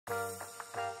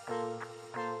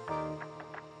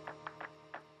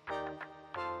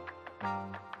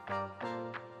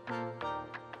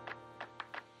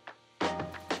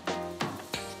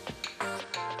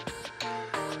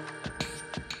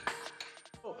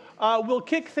We'll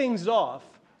kick things off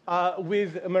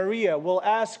with Maria. We'll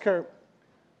ask her,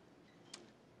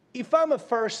 if I'm a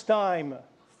first-time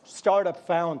startup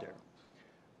founder,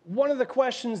 one of the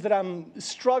questions that I'm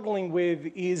struggling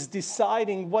with is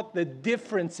deciding what the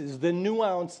differences, the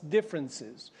nuanced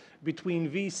differences between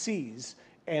VCs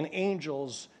and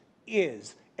angels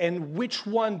is, and which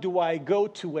one do I go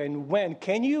to and when.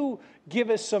 Can you give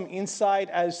us some insight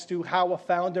as to how a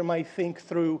founder might think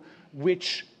through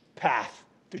which path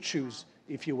to choose,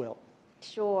 if you will?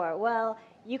 Sure. Well,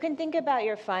 you can think about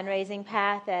your fundraising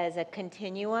path as a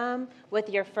continuum, with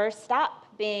your first stop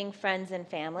being friends and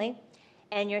family,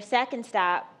 and your second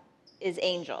stop is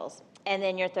angels, and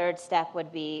then your third step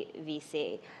would be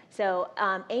VC. So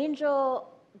angel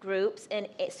groups and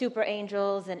super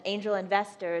angels and angel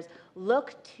investors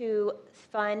look to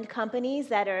fund companies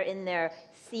that are in their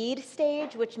seed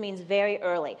stage, which means very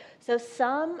early. So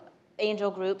some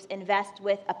angel groups invest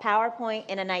with a PowerPoint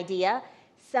and an idea.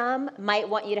 Some might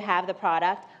want you to have the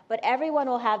product, but everyone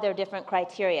will have their different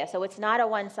criteria. So it's not a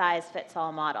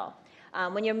one-size-fits-all model.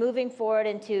 When you're moving forward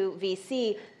into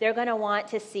VC, they're going to want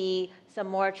to see some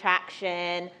more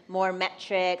traction, more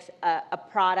metrics, a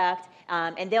product,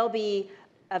 and they'll be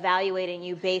evaluating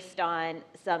you based on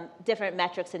some different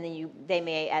metrics than they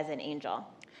may as an angel.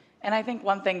 And I think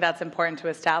one thing that's important to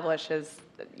establish is,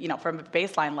 from a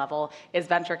baseline level, is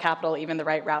venture capital even the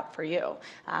right route for you?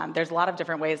 There's a lot of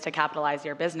different ways to capitalize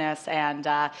your business, and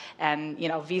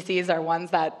VCs are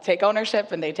ones that take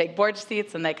ownership and they take board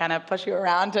seats and they kind of push you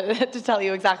around to tell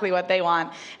you exactly what they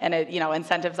want, and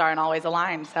incentives aren't always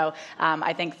aligned. So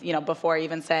I think before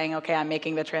even saying, okay, I'm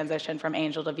making the transition from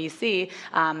angel to VC,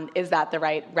 is that the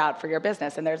right route for your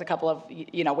business? And there's a couple of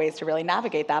ways to really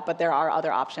navigate that, but there are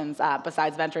other options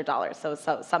besides venture dollars. So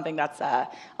something that's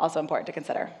also important to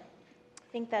consider. I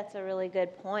think that's a really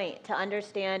good point, to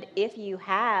understand if you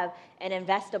have an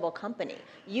investable company.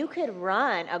 You could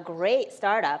run a great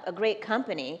startup, a great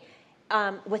company,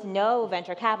 with no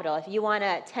venture capital. If you want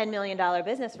a $10 million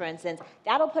business, for instance,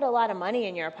 that'll put a lot of money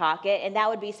in your pocket, and that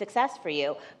would be success for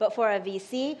you. But for a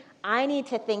VC, I need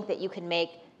to think that you can make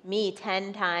me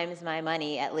 10 times my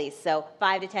money at least. So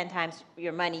 5 to 10 times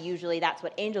your money, usually that's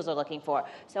what angels are looking for.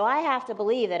 So I have to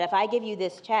believe that if I give you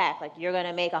this check, like you're going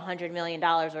to make $100 million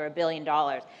or $1 billion.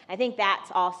 I think that's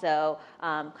also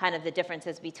kind of the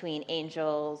differences between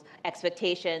angels'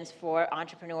 expectations for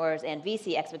entrepreneurs and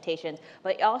VC expectations,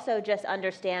 but also just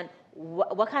understand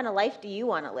what kind of life do you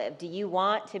want to live? Do you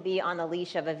want to be on the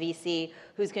leash of a VC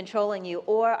who's controlling you,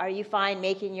 or are you fine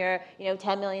making your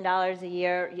 $10 million a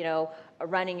year,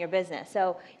 running your business?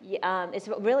 So it's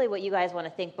really what you guys want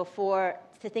to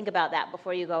think about that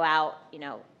before you go out,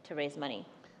 to raise money.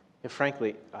 Yeah,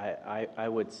 frankly, I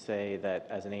would say that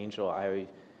as an angel, I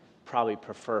probably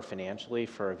prefer financially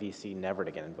for a VC never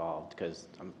to get involved, because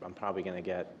I'm probably going to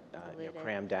get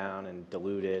crammed down and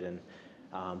diluted. And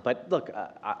but look,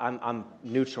 I'm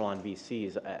neutral on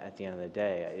VCs at the end of the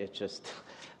day. It's just.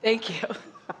 Thank you.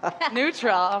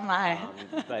 Neutral, oh my.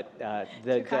 But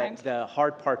the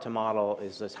hard part to model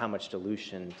is just how much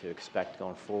dilution to expect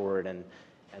going forward,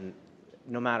 and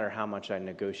no matter how much I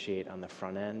negotiate on the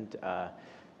front end,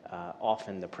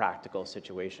 often the practical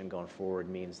situation going forward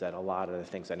means that a lot of the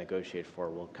things I negotiate for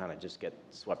will kind of just get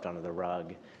swept under the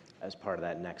rug as part of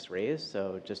that next raise.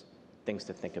 So just things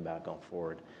to think about going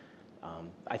forward.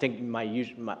 I think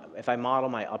if I model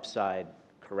my upside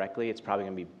correctly, it's probably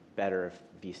going to be better if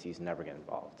VCs never get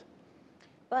involved.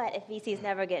 But if VCs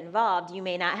never get involved, you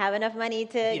may not have enough money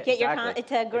to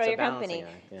to grow your company.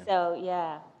 Yeah. So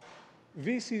yeah.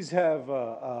 VCs have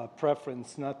a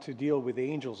preference not to deal with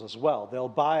angels as well. They'll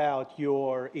buy out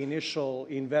your initial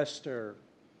investor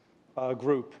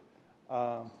group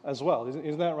as well.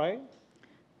 Isn't that right?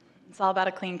 It's all about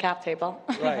a clean cap table.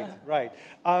 Right.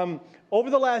 Over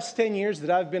the last 10 years that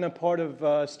I've been a part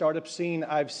of startup scene,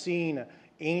 I've seen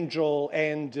angel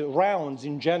and rounds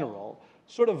in general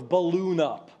sort of balloon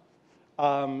up.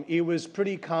 It was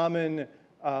pretty common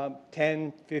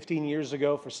 10, 15 years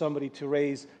ago for somebody to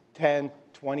raise 10,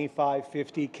 25,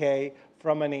 50K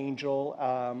from an angel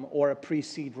or a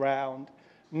pre-seed round.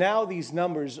 Now these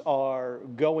numbers are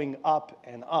going up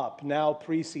and up. Now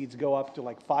pre-seeds go up to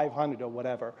like 500 or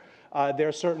whatever. There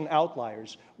are certain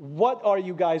outliers. What are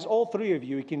you guys, all three of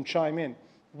you can chime in,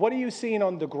 what are you seeing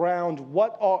on the ground?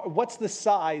 What's the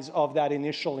size of that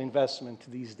initial investment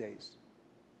these days?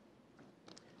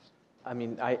 I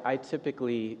mean, I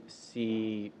typically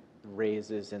see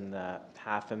raises in the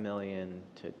 $500,000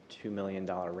 to $2 million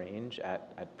range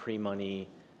at pre-money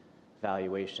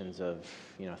valuations of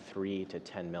 3 to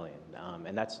 10 million,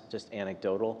 and that's just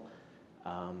anecdotal.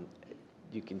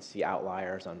 you can see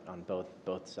outliers on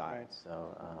both sides. Right.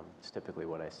 So it's typically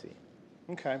what I see.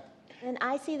 Okay. And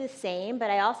I see the same, but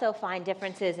I also find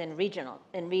differences in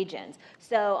regions.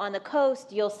 So on the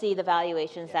coast, you'll see the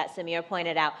valuations that Samir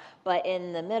pointed out, but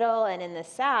in the middle and in the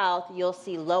south, you'll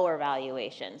see lower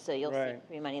valuations. So you'll see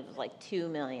pre-money that's like 2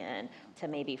 million to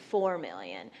maybe 4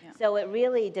 million. Yeah. So it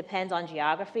really depends on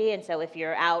geography. And so if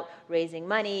you're out raising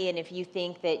money and if you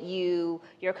think that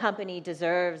your company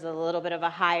deserves a little bit of a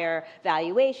higher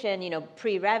valuation,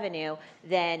 pre-revenue,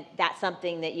 then that's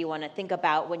something that you want to think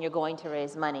about when you're going to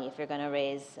raise money, if you're going to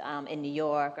raise in New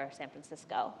York or San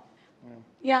Francisco.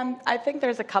 Yeah, I think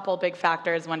there's a couple big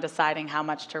factors when deciding how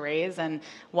much to raise, and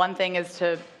one thing is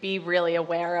to be really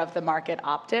aware of the market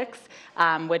optics,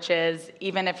 which is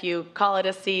even if you call it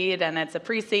a seed and it's a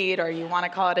pre-seed, or you want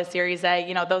to call it a Series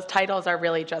A, those titles are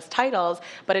really just titles,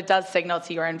 but it does signal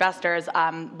to your investors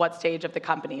what stage of the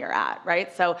company you're at,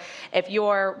 right? So if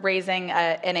you're raising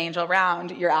an angel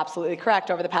round, you're absolutely correct.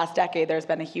 Over the past decade, there's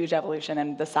been a huge evolution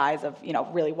in the size of,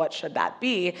 really what should that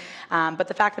be? But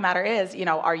the fact of the matter is,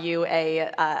 are you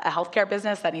a healthcare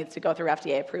business that needs to go through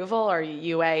FDA approval, or are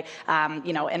you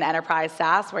an enterprise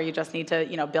SaaS where you just need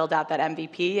to build out that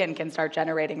MVP and can start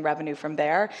generating revenue from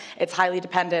there? It's highly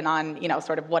dependent on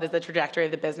sort of what does the trajectory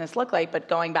of the business look like. But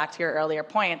going back to your earlier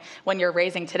point, when you're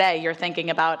raising today, you're thinking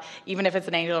about, even if it's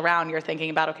an angel round, you're thinking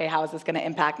about, okay, how is this going to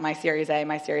impact my Series A,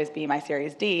 my Series B, my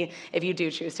Series D, if you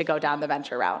do choose to go down the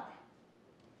venture route.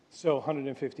 So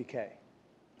 150K.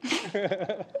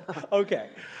 Okay.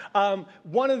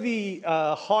 One of the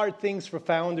hard things for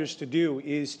founders to do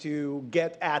is to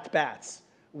get at-bats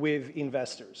with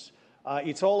investors.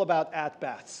 It's all about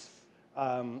at-bats.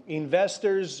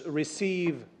 Investors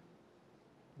receive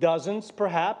dozens,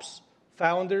 perhaps,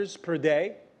 founders per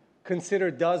day.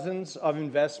 Consider dozens of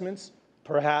investments,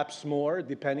 perhaps more,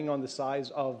 depending on the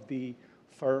size of the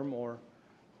firm or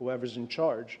whoever's in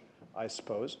charge, I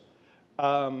suppose.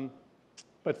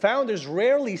 But founders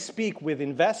rarely speak with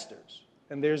investors,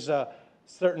 and there's a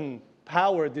certain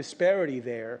power disparity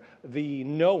there, the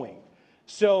knowing.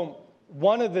 So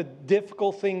one of the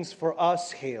difficult things for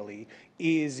us, Haley,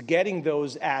 is getting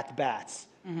those at-bats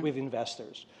with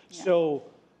investors. Yeah. So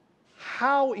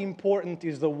how important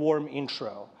is the warm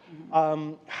intro?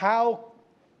 How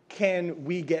can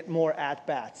we get more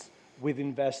at-bats with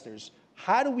investors?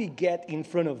 How do we get in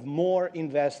front of more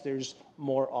investors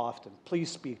more often? Please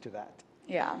speak to that.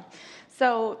 Yeah.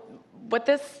 So what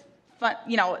this,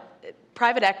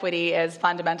 private equity is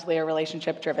fundamentally a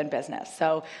relationship-driven business.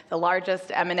 So the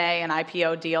largest M&A and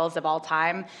IPO deals of all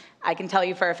time, I can tell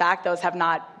you for a fact those have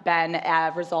not been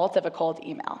a result of a cold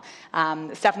email.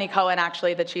 Stephanie Cohen,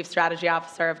 actually the chief strategy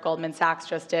officer of Goldman Sachs,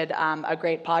 just did a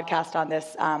great podcast on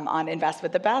this, on Invest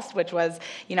with the Best, which was,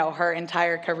 her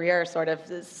entire career sort of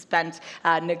spent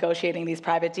negotiating these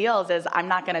private deals. Is I'm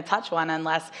not going to touch one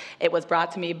unless it was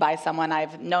brought to me by someone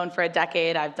I've known for a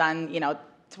decade. I've done,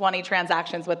 20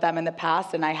 transactions with them in the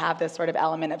past, and I have this sort of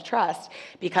element of trust,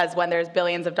 because when there's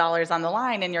billions of dollars on the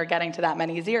line and you're getting to that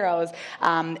many zeros,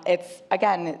 it's,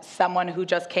 again, someone who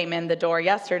just came in the door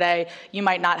yesterday. You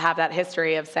might not have that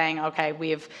history of saying, okay,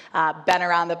 we've been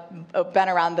around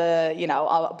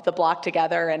the block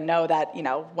together, and know that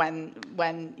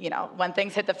when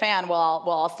things hit the fan, we'll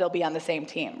all still be on the same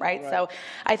team, right? So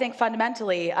I think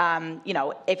fundamentally,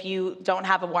 if you don't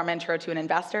have a warm intro to an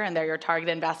investor and they're your target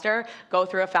investor, go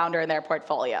through a founder in their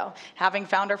portfolio. Having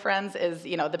founder friends is,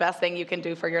 the best thing you can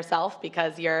do for yourself,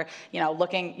 because you're,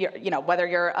 whether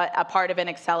you're a part of an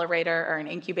accelerator or an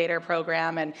incubator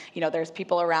program, and, there's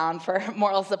people around for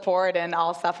moral support and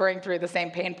all suffering through the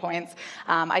same pain points.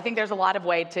 I think there's a lot of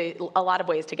ways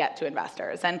to get to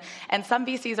investors. And some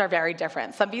VCs are very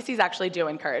different. Some VCs actually do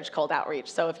encourage cold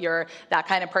outreach. So if you're that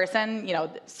kind of person,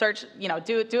 search,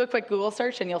 do a quick Google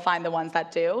search and you'll find the ones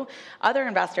that do. Other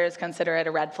investors consider it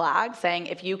a red flag, saying,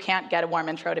 if you can't get a warm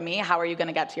intro to me, how are you going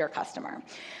to get to your customer?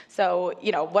 So,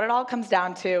 what it all comes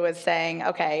down to is saying,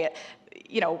 okay,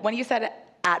 when you said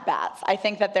at-bats, I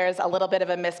think that there's a little bit of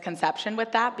a misconception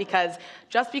with that, because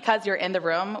just because you're in the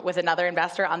room with another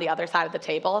investor on the other side of the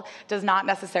table does not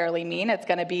necessarily mean it's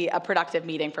going to be a productive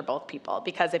meeting for both people.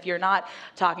 Because if you're not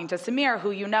talking to Samir,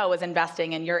 who is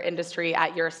investing in your industry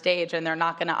at your stage, and they're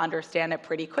not going to understand it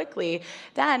pretty quickly,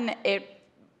 then it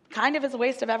kind of is a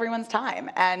waste of everyone's time,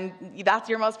 and that's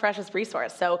your most precious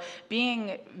resource. So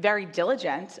being very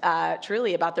diligent,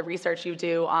 truly, about the research you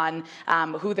do on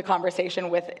who the conversation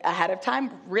with ahead of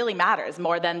time really matters,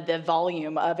 more than the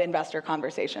volume of investor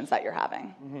conversations that you're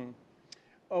having.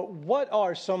 What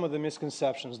are some of the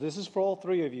misconceptions? This is for all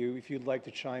three of you, if you'd like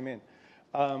to chime in.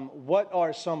 What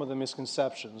are some of the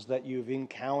misconceptions that you've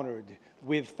encountered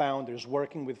with founders,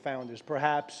 working with founders?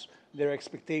 Perhaps their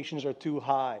expectations are too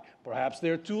high. Perhaps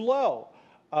they're too low.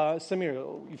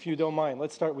 Samir, if you don't mind,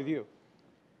 let's start with you.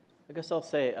 I guess I'll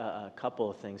say a couple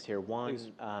of things here. One,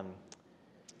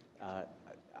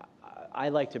 I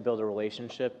like to build a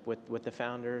relationship with the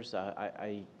founders.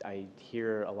 I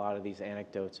hear a lot of these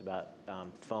anecdotes about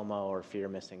FOMO or fear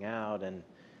of missing out, and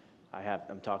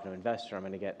I'm talking to an investor, I'm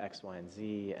going to get X, Y, and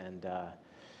Z, and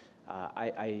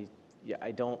I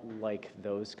don't like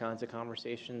those kinds of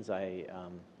conversations.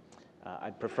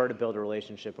 I'd prefer to build a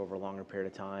relationship over a longer period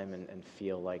of time and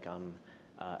feel like I'm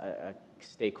a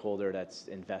stakeholder that's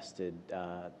invested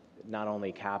not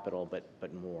only capital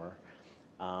but more.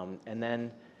 And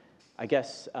then I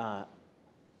guess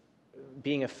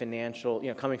being a financial,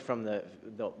 coming from the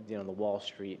Wall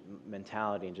Street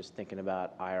mentality and just thinking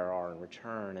about IRR and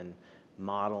return and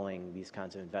modeling these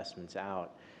kinds of investments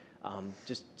out,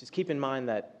 just keep in mind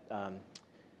that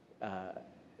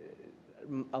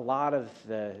a lot of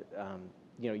the,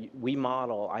 I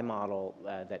model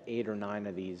that 8 or 9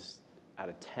 of these out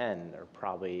of 10 are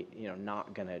probably,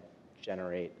 not going to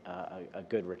generate a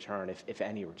good return, if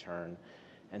any return.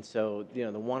 And so,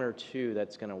 the 1 or 2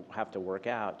 that's going to have to work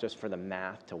out just for the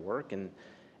math to work. And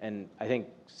I think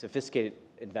sophisticated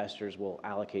investors will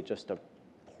allocate just a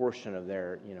portion of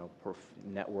their,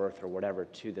 net worth or whatever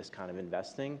to this kind of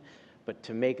investing. But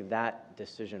to make that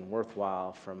decision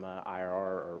worthwhile from an IRR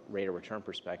or rate of return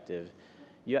perspective,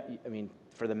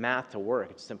 for the math to work,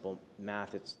 it's simple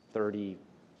math. It's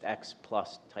 30x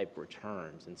plus type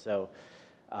returns. And so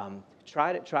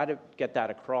try to get that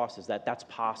across, is that that's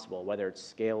possible, whether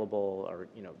it's scalable or,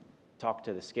 talk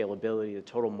to the scalability, the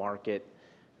total market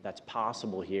that's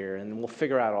possible here, and we'll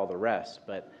figure out all the rest.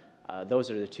 But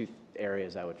those are the 2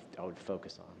 areas I would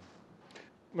focus on.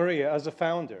 Maria, as a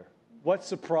founder, what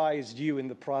surprised you in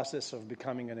the process of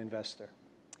becoming an investor?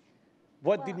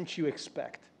 What didn't you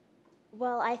expect?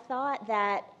 Well, I thought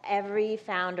that every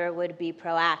founder would be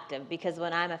proactive, because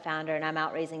when I'm a founder and I'm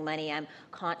out raising money, I'm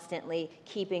constantly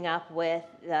keeping up with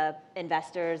the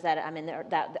investors that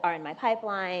that are in my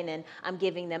pipeline, and I'm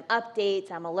giving them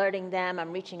updates, I'm alerting them,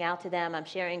 I'm reaching out to them, I'm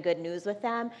sharing good news with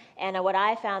them. And what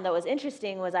I found that was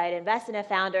interesting was I'd invest in a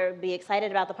founder, be excited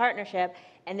about the partnership,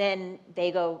 and then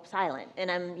they go silent.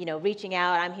 And I'm, reaching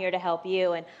out, I'm here to help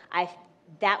you, and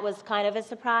that was kind of a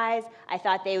surprise. I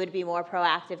thought they would be more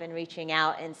proactive in reaching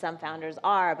out, and some founders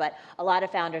are, but a lot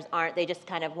of founders aren't. They just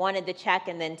kind of wanted the check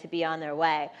and then to be on their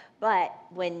way. But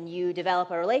when you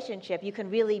develop a relationship, you can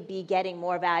really be getting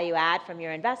more value add from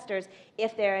your investors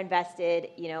if they're invested,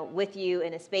 with you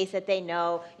in a space that they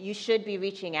know. You should be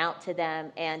reaching out to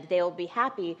them, and they'll be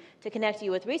happy to connect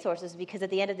you with resources, because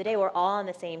at the end of the day, we're all on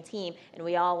the same team, and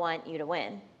we all want you to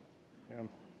win. Yeah.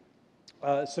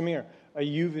 Samir,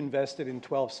 you've invested in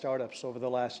 12 startups over the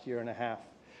last year and a half.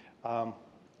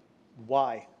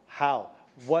 Why? How?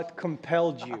 What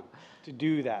compelled you to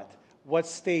do that? What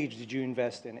stage did you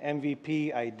invest in?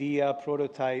 MVP, idea,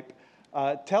 prototype?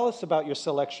 Tell us about your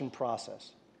selection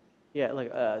process.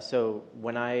 Yeah, so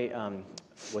when I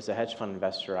was a hedge fund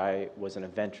investor, I was an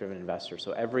event-driven investor.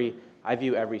 So I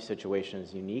view every situation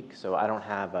as unique. So I don't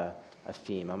have a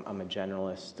theme. I'm a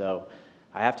generalist. So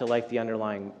I have to like the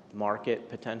underlying market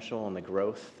potential and the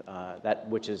growth,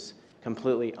 which is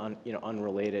completely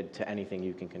unrelated to anything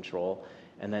you can control.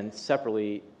 And then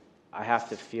separately, I have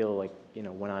to feel like,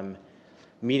 when I'm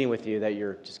meeting with you, that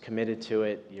you're just committed to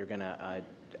it. You're going to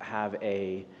have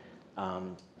a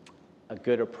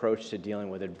good approach to dealing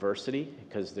with adversity,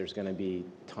 because there's going to be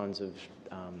tons of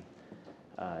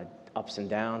ups and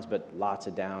downs, but lots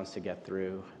of downs to get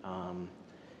through.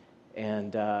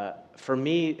 And for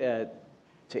me,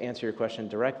 to answer your question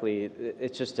directly,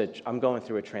 it's just I'm going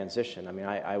through a transition.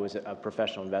 I was a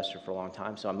professional investor for a long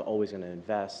time, so I'm always going to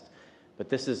invest. But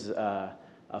this is a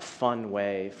fun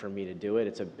way for me to do it.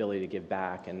 It's ability to give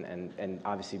back and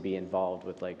obviously be involved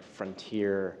with like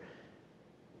frontier,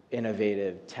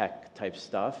 innovative tech type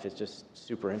stuff. It's just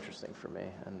super interesting for me,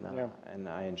 and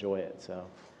I enjoy it.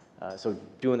 So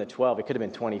doing the 12, it could have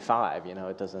been 25.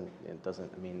 It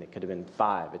doesn't mean it could have been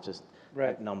 5. It just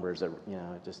numbers are,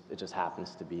 it just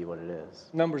happens to be what it is.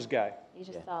 Numbers guy. You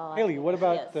just saw. Haley, what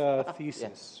about the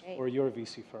thesis for your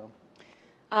VC firm?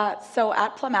 So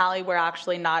at Plum Alley, we're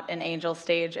actually not an angel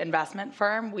stage investment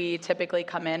firm. We typically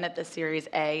come in at the Series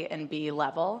A and B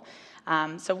level.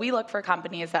 So we look for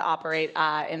companies that operate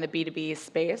in the B2B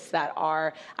space that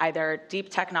are either deep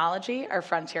technology or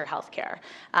frontier healthcare.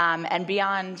 And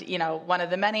beyond, one of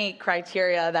the many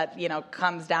criteria that,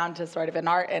 comes down to sort of an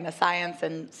art and a science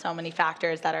and so many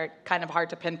factors that are kind of hard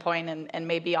to pinpoint and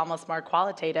maybe almost more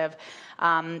qualitative,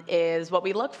 is what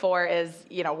we look for is,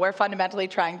 we're fundamentally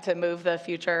trying to move the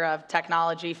future of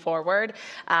technology forward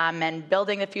and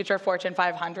building the future Fortune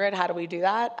 500. How do we do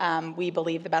that? We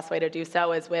believe the best way to do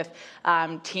so is with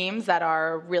teams that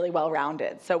are really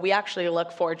well-rounded. So we actually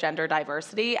look for gender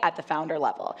diversity at the founder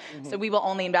level. Mm-hmm. So we will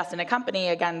only invest in a company,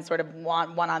 again, sort of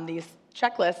one on these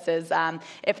checklists is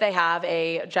if they have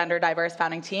a gender diverse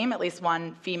founding team, at least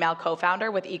one female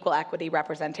co-founder with equal equity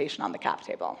representation on the cap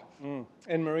table.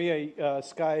 And Maria,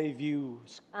 Skyview.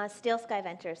 SteelSky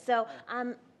Ventures. So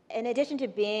in addition to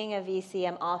being a VC,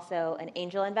 I'm also an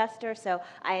angel investor. So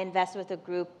I invest with a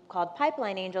group called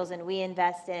Pipeline Angels, and we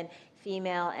invest in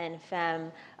female and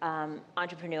femme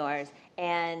entrepreneurs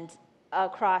and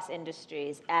across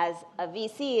industries. As a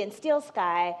VC in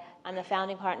SteelSky, I'm the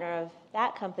founding partner of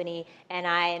that company, and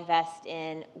I invest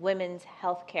in women's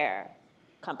healthcare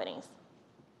companies.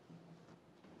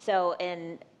 So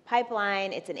in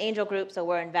Pipeline, it's an angel group, so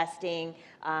we're investing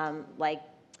like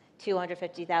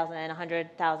 $250,000 and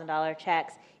 $100,000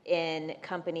 checks in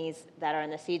companies that are in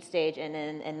the seed stage, and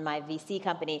in my VC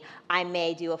company, I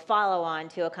may do a follow-on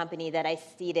to a company that I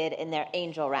seeded in their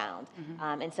angel round.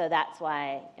 Mm-hmm. And so that's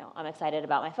why I'm excited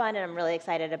about my fund, and I'm really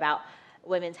excited about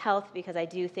women's health, because I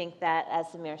do think that, as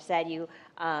Samir said, you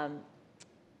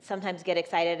sometimes get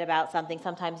excited about something,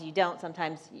 sometimes you don't.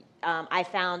 Sometimes I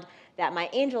found that my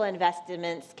angel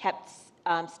investments kept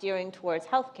steering towards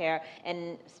healthcare,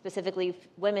 and specifically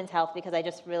women's health, because I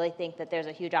just really think that there's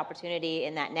a huge opportunity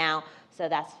in that now. So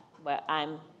that's what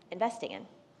I'm investing in.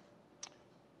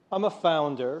 I'm a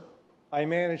founder. I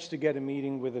managed to get a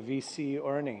meeting with a VC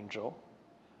or an angel.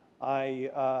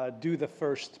 I do the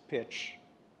first pitch.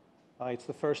 It's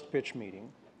the first pitch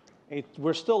meeting.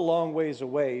 We're still a long ways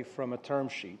away from a term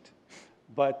sheet,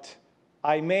 but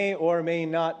I may or may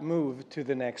not move to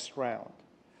the next round.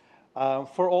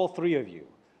 For all three of you,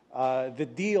 the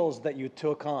deals that you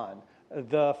took on,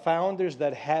 the founders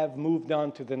that have moved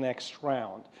on to the next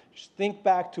round, just think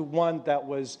back to one that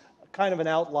was kind of an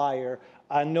outlier,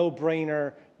 a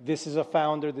no-brainer. This is a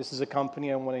founder, this is a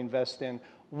company I want to invest in.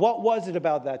 What was it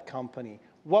about that company?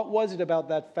 What was it about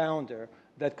that founder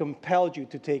that compelled you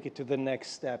to take it to the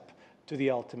next step, to the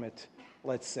ultimate,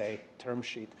 let's say, term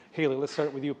sheet? Haley, let's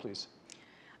start with you, please.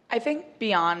 I think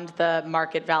beyond the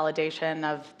market validation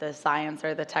of the science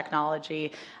or the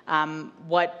technology,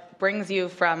 what brings you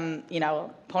from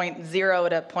point 0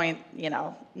 to point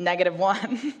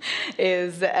 -1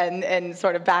 is, and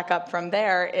sort of back up from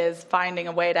there, is finding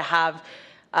a way to have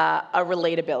a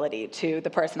relatability to the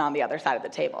person on the other side of the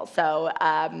table. So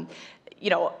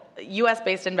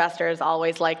US-based investors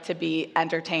always like to be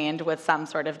entertained with some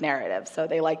sort of narrative. So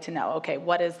they like to know, okay,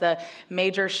 what is the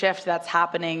major shift that's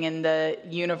happening in the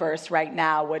universe right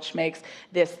now, which makes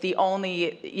this the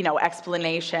only,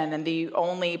 explanation and the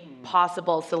only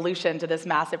possible solution to this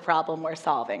massive problem we're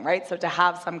solving, right? So to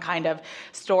have some kind of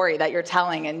story that you're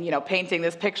telling and, painting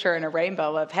this picture in a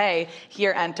rainbow of, hey,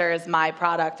 here enters my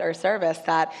product or service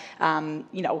that,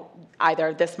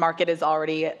 either this market is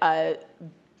already a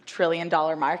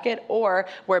trillion-dollar market, or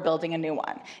we're building a new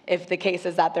one. If the case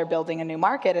is that they're building a new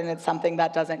market and it's something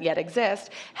that doesn't yet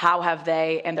exist, how have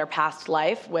they, in their past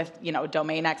life with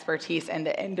domain expertise in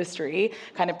the industry,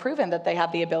 kind of proven that they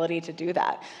have the ability to do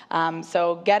that?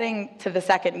 So getting to the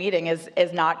second meeting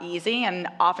is not easy, and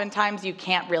oftentimes you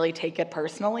can't really take it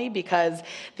personally, because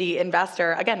the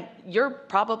investor, again, you're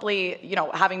probably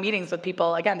having meetings with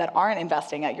people, again, that aren't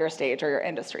investing at your stage or your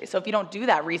industry. So if you don't do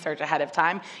that research ahead of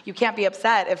time, you can't be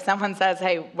upset if someone says,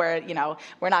 hey, we're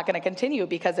not going to continue,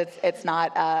 because it's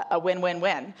not a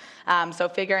win-win-win. So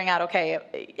figuring out, okay,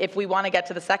 if we want to get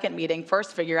to the second meeting,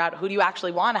 first figure out who do you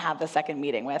actually want to have the second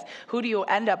meeting with? Who do you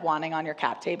end up wanting on your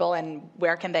cap table, and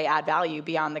where can they add value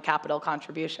beyond the capital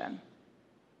contribution?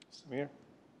 Samir?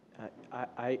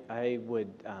 I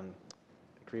would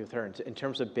agree with her. In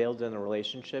terms of building a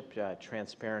relationship,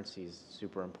 transparency is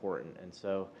super important. And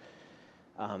so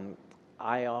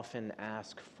I often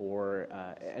ask for,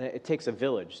 and it takes a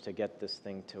village to get this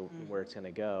thing to where it's going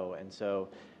to go. And so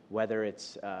whether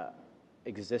it's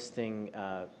existing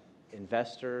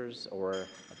investors or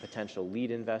a potential lead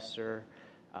investor,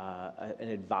 an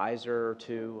advisor or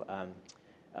two,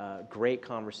 great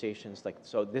conversations.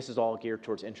 So this is all geared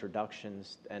towards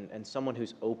introductions, and someone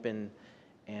who's open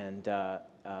and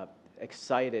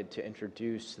excited to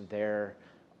introduce their,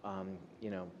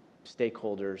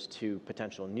 stakeholders to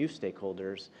potential new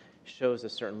stakeholders shows a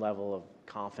certain level of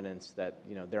confidence that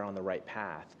they're on the right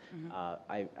path.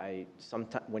 I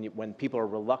sometimes when people are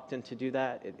reluctant to do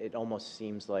that, it almost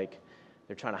seems like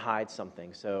they're trying to hide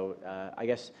something. So I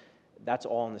guess that's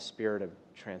all in the spirit of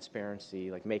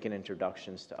transparency, like making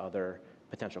introductions to other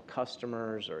potential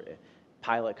customers or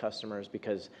pilot customers,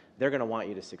 because they're going to want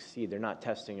you to succeed. They're not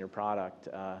testing your product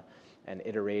and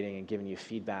iterating and giving you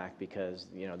feedback because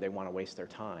they want to waste their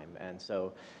time. And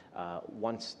so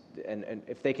and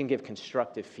if they can give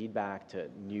constructive feedback to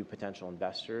new potential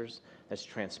investors, that's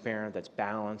transparent, that's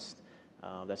balanced,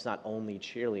 that's not only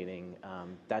cheerleading,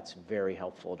 that's very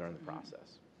helpful during the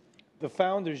process. The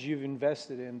founders you've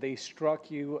invested in, they struck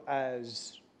you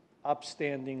as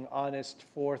upstanding, honest,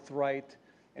 forthright,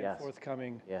 and Yes.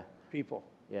 forthcoming Yeah. people.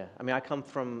 Yeah, I mean, I come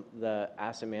from the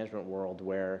asset management world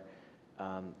where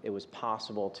it was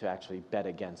possible to actually bet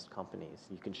against companies.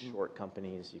 You can short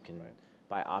companies, you can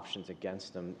buy options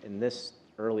against them. In this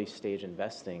early stage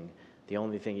investing, the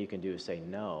only thing you can do is say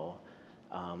no.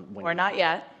 Or not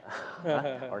yet.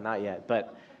 Or not yet,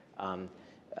 but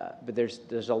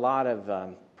there's a lot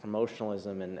of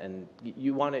promotionalism, and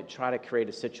you want to try to create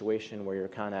a situation where you're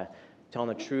kind of telling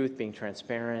the truth, being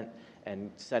transparent,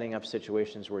 and setting up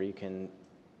situations where you can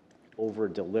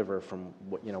over-deliver from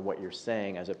what you're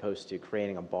saying, as opposed to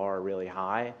creating a bar really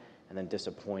high and then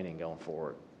disappointing going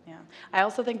forward. Yeah. I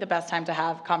also think the best time to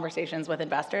have conversations with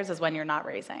investors is when you're not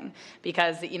raising.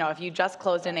 Because, if you just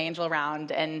closed an angel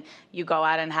round and you go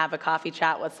out and have a coffee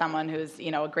chat with someone who's,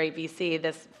 a great VC,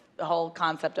 this whole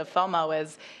concept of FOMO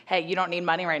is, hey, you don't need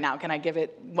money right now. Can I give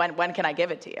it, when can I give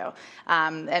it to you?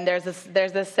 And there's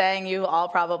this saying you all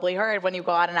probably heard, when you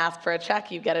go out and ask for a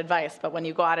check, you get advice. But when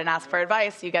you go out and ask for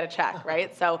advice, you get a check,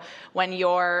 right? So when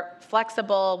you're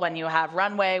flexible, when you have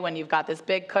runway, when you've got this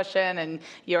big cushion and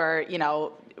you're,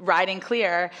 riding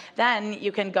clear, then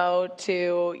you can go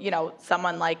to,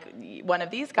 someone like one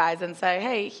of these guys and say,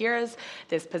 hey, here's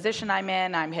this position I'm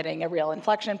in. I'm hitting a real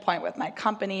inflection point with my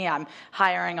company. I'm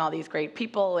hiring all these great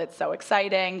people. It's so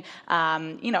exciting.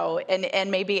 And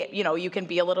maybe, you can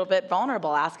be a little bit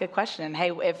vulnerable. Ask a question. Hey,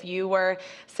 if you were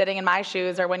sitting in my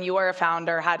shoes, or when you were a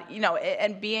founder,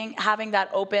 and having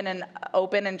that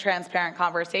open and transparent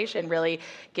conversation really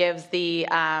gives the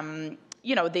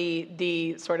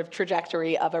the sort of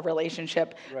trajectory of a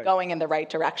relationship going in the right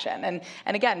direction. And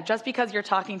again, just because you're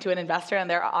talking to an investor and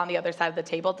they're on the other side of the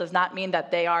table does not mean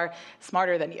that they are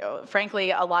smarter than you.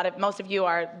 Frankly, most of you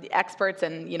are experts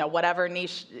in, whatever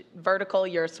niche vertical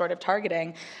you're sort of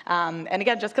targeting. And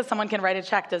again, just because someone can write a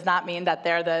check does not mean that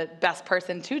they're the best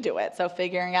person to do it. So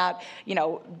figuring out,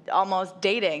 almost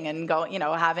dating and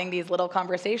having these little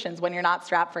conversations when you're not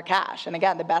strapped for cash. And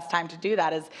again, the best time to do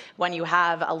that is when you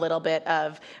have a little bit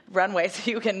of runway,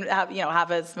 so you can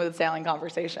have a smooth sailing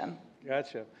conversation.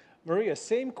 Gotcha. Maria,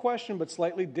 same question but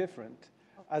slightly different.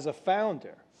 As a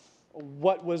founder,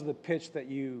 what was the pitch that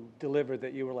you delivered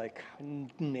that you were like,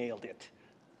 nailed it?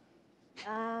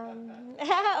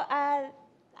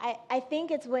 I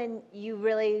think it's when you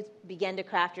really begin to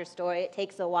craft your story. It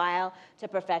takes a while to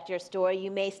perfect your story. You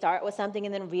may start with something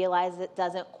and then realize it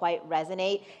doesn't quite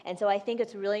resonate. And so I think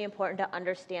it's really important to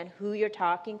understand who you're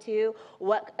talking to,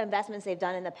 what investments they've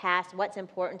done in the past, what's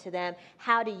important to them,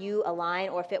 how do you align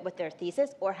or fit with their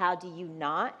thesis, or how do you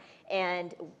not?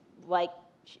 And like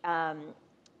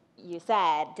you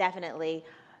said, definitely,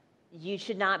 you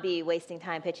should not be wasting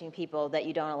time pitching people that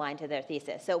you don't align to their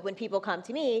thesis. So when people come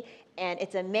to me and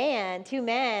it's two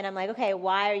men, I'm like, okay,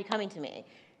 why are you coming to me?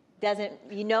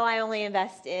 I only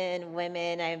invest in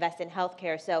women, I invest in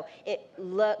healthcare, so it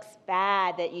looks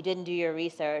bad that you didn't do your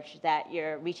research, that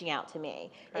you're reaching out to me.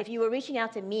 Correct. If you were reaching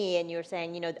out to me and you were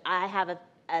saying, I have a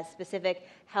specific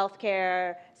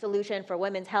healthcare solution for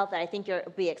women's health that I think you'll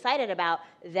be excited about,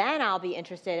 then I'll be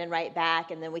interested and write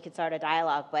back, and then we could start a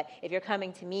dialogue. But if you're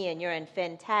coming to me and you're in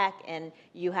fintech and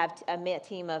you have a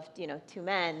team of two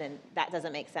men, then that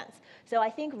doesn't make sense. So I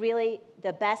think really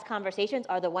the best conversations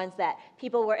are the ones that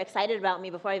people were excited about me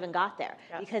before I even got there.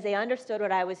 Yes. Because they understood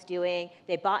what I was doing,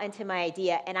 they bought into my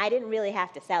idea, and I didn't really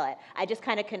have to sell it. I just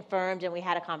kind of confirmed, and we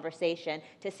had a conversation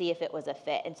to see if it was a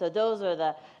fit. And so those are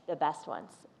the best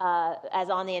ones. As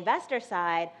on the investor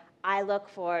side, I look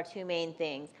for two main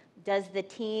things. Does the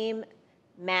team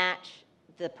match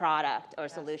the product or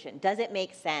solution? Does it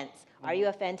make sense? Are you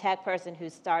a fintech person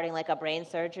who's starting like a brain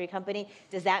surgery company?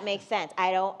 Does that make sense?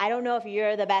 I don't know if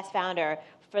you're the best founder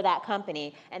for that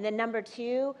company. And then number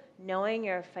two, knowing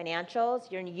your financials,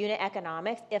 your unit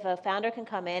economics. If a founder can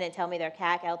come in and tell me their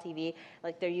CAC, LTV,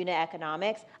 like their unit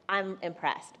economics, I'm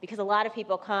impressed. Because a lot of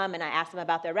people come and I ask them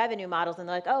about their revenue models and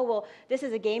they're like, oh, well, this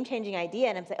is a game-changing idea.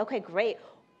 And I'm saying, okay, great.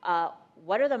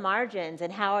 what are the margins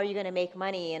and how are you going to make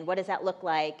money and what does that look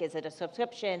like? Is it a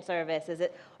subscription service?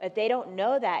 If they don't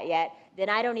know that yet, then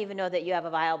I don't even know that you have a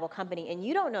viable company, and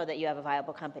you don't know that you have a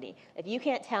viable company. If you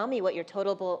can't tell me what your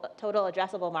total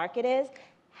addressable market is,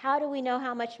 how do we know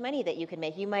how much money that you can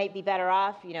make? You might be better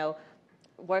off,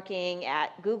 working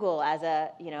at Google as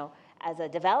a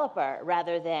developer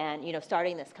rather than,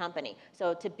 starting this company.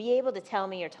 So to be able to tell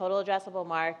me your total addressable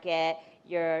market,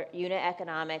 your unit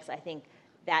economics, I think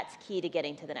that's key to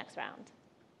getting to the next round.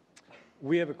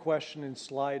 We have a question in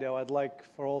Slido I'd like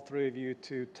for all three of you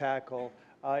to tackle.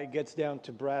 It gets down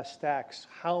to brass tacks.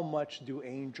 How much do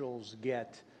angels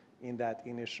get in that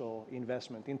initial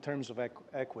investment in terms of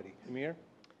equity? Amir?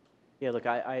 Yeah, look,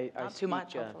 I not too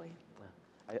much, hopefully.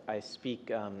 I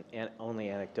speak only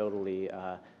anecdotally.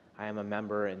 I am a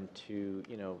member in two,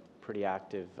 pretty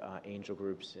active angel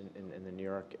groups in the New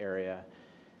York area.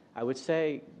 I would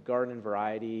say Garden and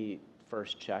Variety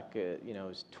first check,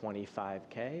 is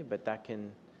 $25K, but that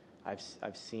can,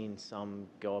 I've seen some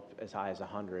go up as high as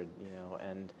 100,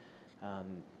 and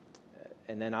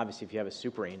then obviously if you have a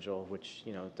super angel, which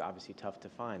it's obviously tough to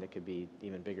find, it could be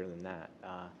even bigger than that.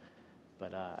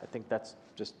 But I think that's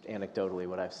just anecdotally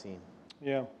what I've seen.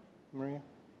 Yeah, Maria?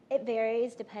 It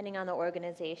varies depending on the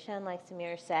organization. Like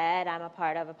Samir said, I'm a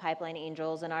part of a Pipeline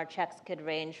Angels, and our checks could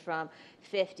range from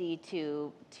 50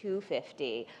 to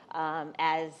 250.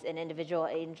 As an individual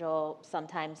angel,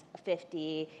 sometimes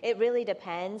 50. It really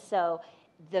depends. So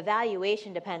the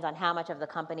valuation depends on how much of the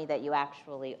company that you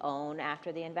actually own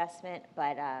after the investment.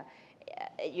 But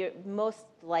you're most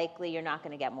likely you're not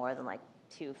going to get more than like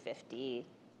 250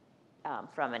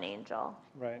 from an angel.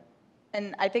 Right.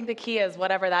 And I think the key is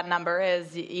whatever that number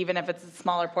is, even if it's a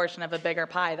smaller portion of a bigger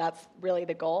pie, that's really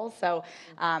the goal. So,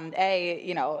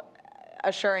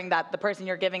 assuring that the person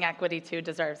you're giving equity to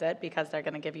deserves it because they're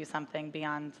going to give you something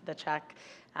beyond the check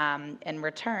in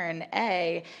return,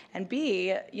 A. And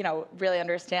B, really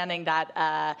understanding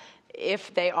that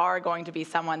if they are going to be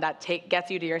someone that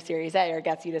gets you to your Series A or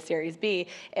gets you to Series B,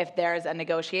 if there's a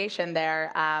negotiation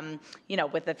there,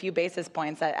 with a few basis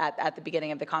points at the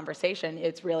beginning of the conversation,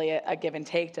 it's really a give and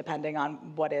take depending on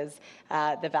what is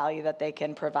the value that they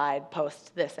can provide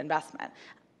post this investment.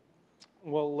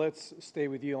 Well, let's stay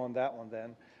with you on that one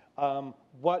then.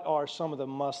 What are some of the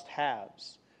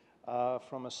must-haves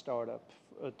from a startup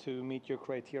to meet your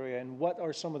criteria, and what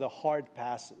are some of the hard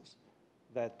passes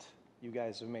that you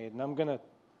guys have made? And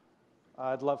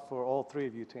I'd love for all three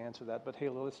of you to answer that, but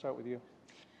Haley, let's start with you.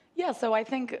 Yeah, so I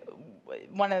think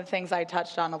one of the things I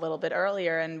touched on a little bit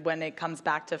earlier, and when it comes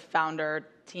back to founder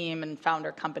team and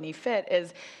founder company fit,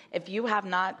 is if you have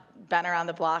not been around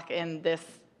the block in this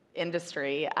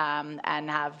industry and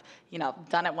have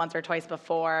done it once or twice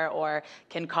before, or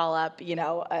can call up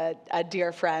a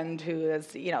dear friend who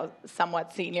is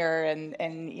somewhat senior and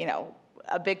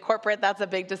a big corporate that's a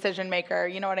big decision maker,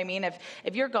 you know what I mean?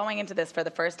 If you're going into this for the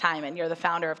first time and you're the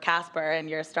founder of Casper and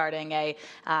you're starting a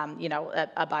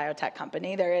biotech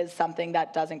company, there is something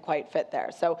that doesn't quite fit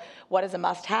there. So what is a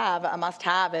must-have? A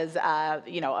must-have is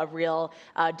a real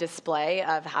display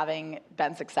of having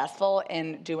been successful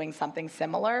in doing something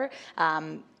similar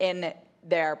in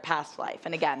their past life.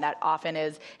 And again, that often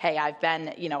is, hey, I've been,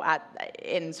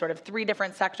 in sort of 3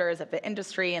 different sectors of the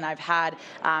industry, and I've had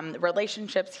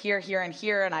relationships here, and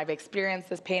here, and I've experienced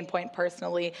this pain point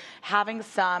personally. Having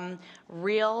some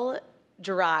real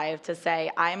drive to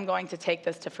say, I'm going to take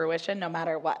this to fruition no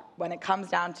matter what. When it comes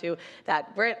down to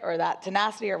that grit or that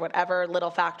tenacity or whatever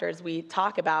little factors we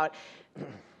talk about,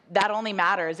 that only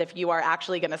matters if you are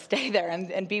actually going to stay there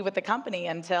and be with the company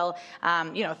until,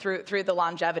 through the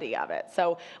longevity of it.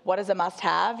 So what is a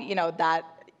must-have? That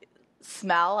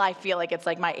smell, I feel like it's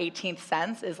like my 18th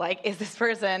sense is like, is this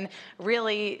person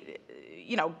really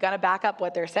going to back up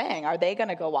what they're saying? Are they going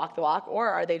to go walk the walk, or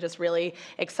are they just really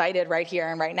excited right here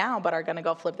and right now, but are going to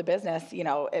go flip the business,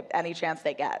 any chance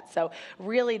they get? So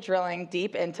really drilling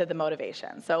deep into the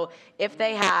motivation. So if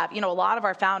they have, a lot of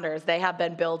our founders, they have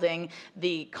been building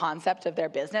the concept of their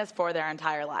business for their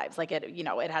entire lives. Like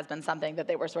it has been something that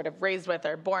they were sort of raised with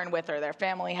or born with, or their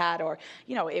family had, or,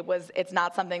 it's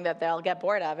not something that they'll get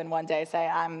bored of and one day say,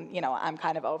 I'm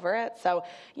kind of over it. So,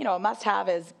 a must-have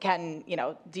is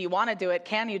do you want to do it?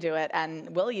 Can you do it?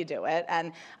 And will you do it?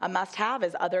 And a must-have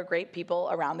is other great people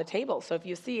around the table. So if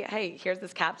you see, hey, here's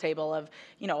this cap table of,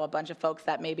 a bunch of folks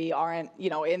that maybe aren't,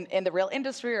 in the real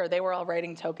industry, or they were all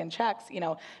writing token checks,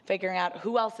 figuring out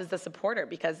who else is the supporter,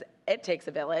 because it takes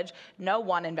a village. No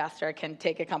one investor can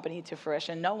take a company to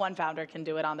fruition. No one founder can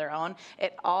do it on their own.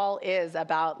 It all is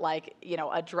about like, you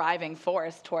know, a driving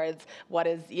force towards what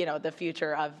is, you know, the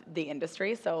future of the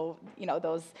industry. So, you know,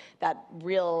 that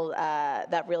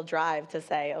real drive to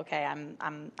say, okay,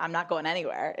 I'm not going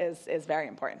anywhere is very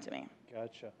important to me.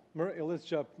 Gotcha. Let's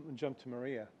jump to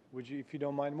Maria. Would you, if you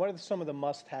don't mind, what are some of the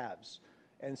must-haves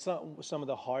and some of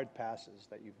the hard passes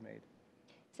that you've made?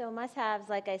 So must-haves,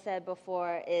 like I said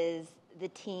before, is the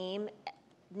team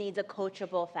needs a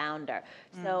coachable founder.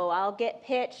 So I'll get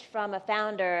pitched from a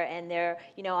founder and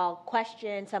I'll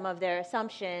question some of their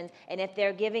assumptions, and if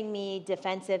they're giving me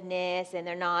defensiveness and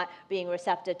they're not being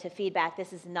receptive to feedback,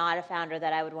 this is not a founder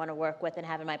that I would want to work with and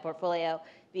have in my portfolio,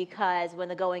 because when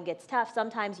the going gets tough,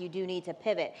 sometimes you do need to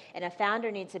pivot, and a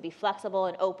founder needs to be flexible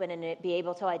and open and be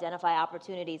able to identify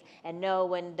opportunities and know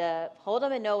when to hold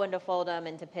them and know when to fold them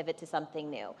and to pivot to something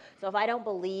new. So if I don't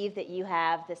believe that you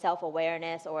have the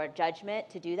self-awareness or judgment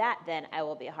to do that, then I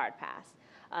will be a hard pass.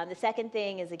 The second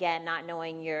thing is, again, not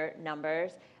knowing your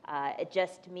numbers. It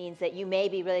just means that you may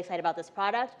be really excited about this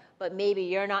product, but maybe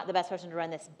you're not the best person to run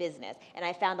this business. And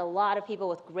I found a lot of people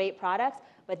with great products,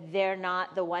 but they're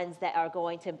not the ones that are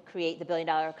going to create the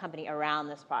billion-dollar company around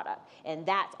this product. And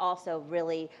that's also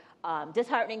really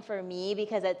disheartening for me,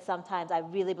 because sometimes I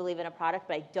really believe in a product,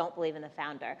 but I don't believe in the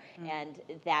founder. And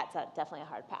that's definitely a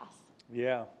hard pass.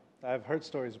 Yeah, I've heard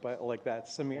stories like that.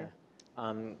 Samir?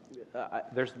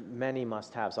 There's many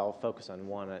must-haves. I'll focus on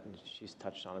one, and she's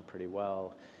touched on it pretty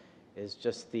well, is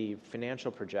just the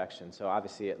financial projection. So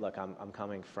obviously, look, I'm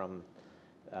coming from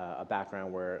a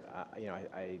background where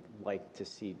I like to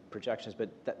see projections, but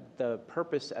the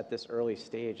purpose at this early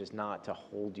stage is not to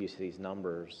hold you to these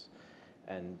numbers,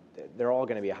 and they're all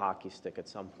going to be a hockey stick at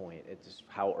some point. It's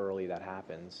how early that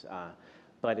happens.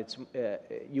 But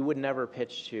you would never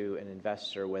pitch to an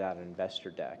investor without an investor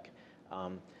deck.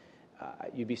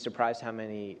 You'd be surprised how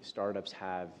many startups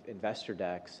have investor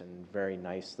decks and very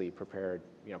nicely prepared,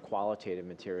 qualitative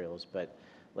materials, but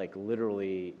like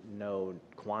literally no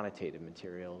quantitative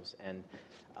materials. And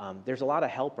there's a lot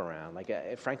of help around.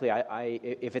 Like, frankly,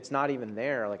 if it's not even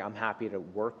there, like, I'm happy to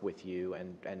work with you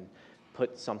and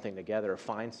put something together, or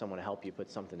find someone to help you put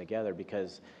something together,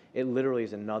 because it literally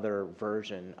is another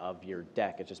version of your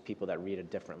deck. It's just people that read a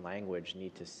different language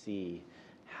need to see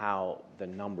how the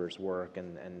numbers work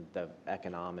and the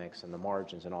economics and the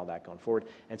margins and all that going forward.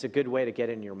 And it's a good way to get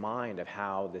in your mind of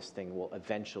how this thing will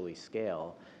eventually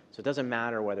scale. So it doesn't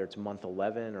matter whether it's month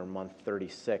 11 or month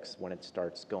 36 when it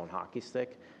starts going hockey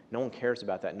stick. No one cares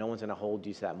about that. No one's going to hold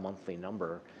you to that monthly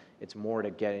number. It's more to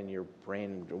get in your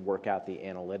brain to work out the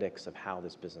analytics of how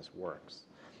this business works.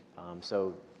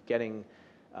 So getting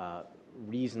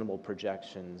reasonable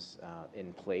projections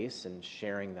in place and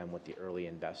sharing them with the early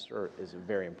investor is a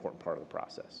very important part of the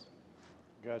process.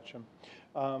 Gotcha.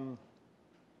 For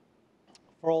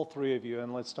all three of you,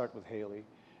 and let's start with Haley,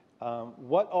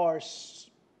 what's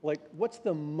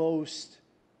the most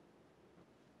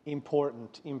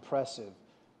important, impressive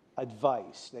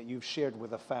advice that you've shared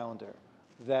with a founder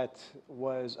that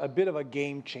was a bit of a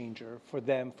game changer for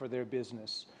them, for their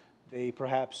business? They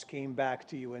perhaps came back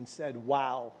to you and said,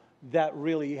 wow, that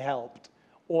really helped.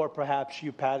 Or perhaps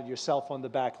you patted yourself on the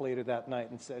back later that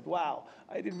night and said, wow,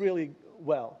 I did really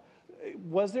well.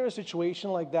 Was there a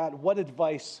situation like that? What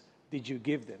advice did you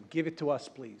give them? Give it to us,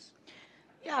 please.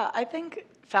 Yeah, I think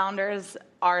founders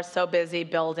are so busy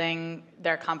building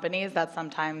their companies that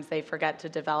sometimes they forget to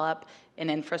develop an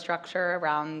infrastructure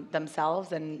around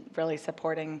themselves and really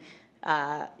supporting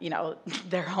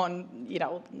their own,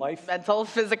 life, mental,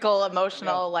 physical,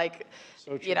 emotional,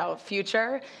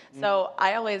 future. So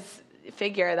I always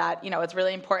figure that, it's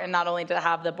really important not only to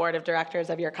have the board of directors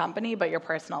of your company, but your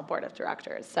personal board of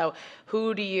directors. So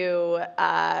who do you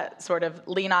sort of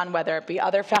lean on, whether it be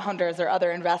other founders or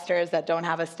other investors that don't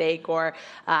have a stake, or,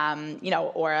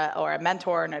 or a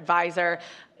mentor, an advisor?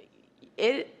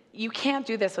 You can't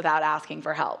do this without asking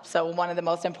for help. So one of the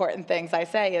most important things I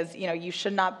say is, you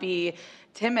should not be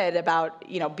timid about,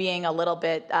 being a little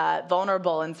bit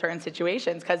vulnerable in certain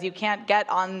situations, because you can't get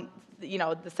on,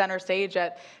 the center stage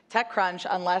at TechCrunch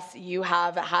unless you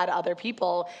have had other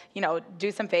people,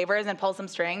 do some favors and pull some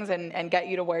strings and get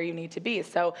you to where you need to be.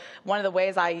 So one of the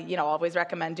ways I, always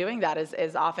recommend doing that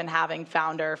is often having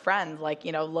founder friends, like,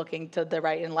 looking to the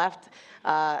right and left,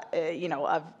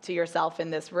 to yourself in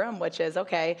this room, which is,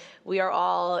 okay, we are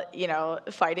all,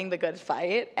 fighting the good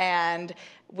fight, and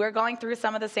we're going through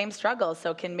some of the same struggles.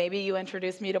 So can maybe you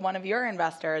introduce me to one of your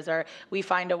investors, or we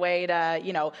find a way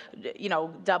to,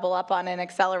 double up on an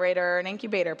accelerator or an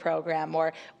incubator program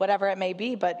or whatever it may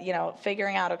be. But,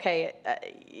 figuring out, okay,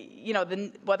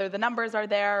 whether the numbers are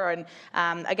there. And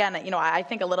again, I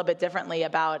think a little bit differently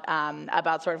about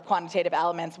sort of quantitative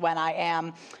elements when I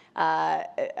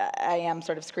am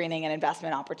sort of screening an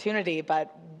investment opportunity.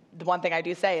 But the one thing I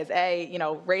do say is,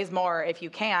 raise more if you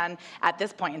can at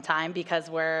this point in time, because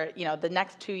the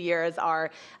next 2 years are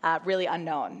really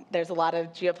unknown. There's a lot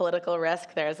of geopolitical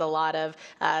risk. There's a lot of,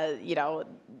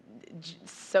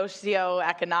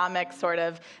 socioeconomic sort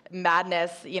of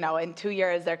madness. In 2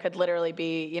 years, there could literally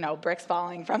be, bricks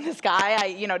falling from the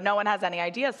sky. No one has any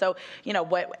idea. So,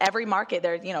 every market,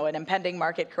 there's, an impending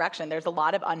market correction. There's a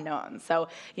lot of unknowns. So,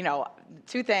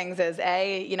 two things is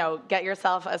get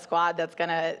yourself a squad that's going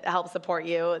to help support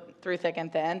you through thick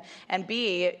and thin, and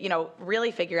B,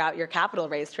 really figure out your capital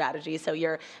raise strategy so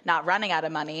you're not running out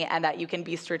of money, and that you can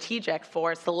be strategic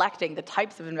for selecting the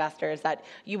types of investors that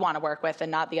you want to work with, and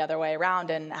not the other way around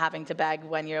and having to beg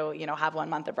when you have 1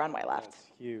 month of runway left.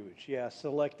 That's huge. Yeah,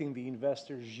 selecting the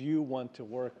investors you want to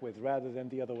work with rather than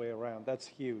the other way around. That's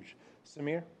huge.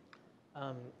 Samir?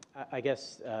 I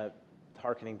guess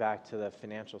harkening back to the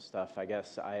financial stuff, I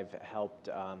guess I've helped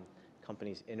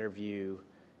companies interview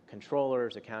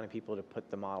controllers, accounting people to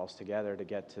put the models together to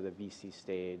get to the VC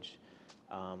stage.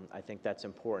 I think that's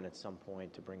important at some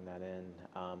point to bring that in.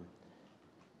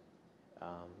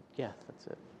 Yeah, that's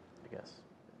it, I guess.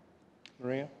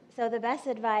 Maria? So the best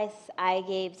advice I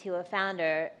gave to a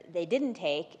founder, they didn't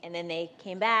take, and then they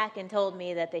came back and told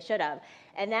me that they should have.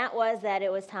 And that was that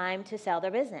it was time to sell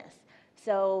their business.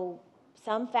 So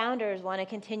some founders want to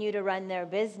continue to run their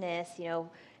business,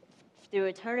 through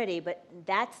eternity, but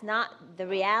that's not the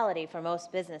reality for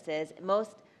most businesses.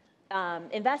 Most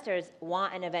investors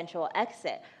want an eventual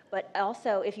exit. But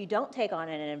also, if you don't take on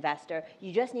an investor,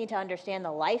 you just need to understand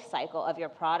the life cycle of your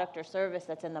product or service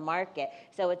that's in the market.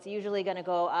 So it's usually going to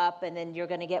go up, and then you're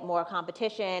going to get more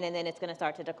competition, and then it's going to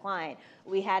start to decline.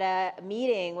 We had a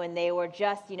meeting when they were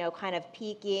just, kind of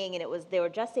peaking, and they were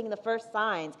just seeing the first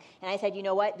signs. And I said, you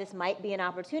know what, this might be an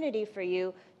opportunity for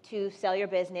you to sell your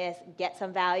business, get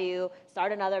some value,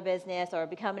 start another business, or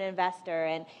become an investor,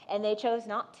 and they chose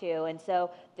not to. And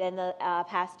so then the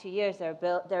past 2 years,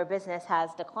 their business has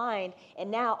declined,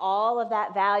 and now all of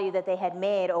that value that they had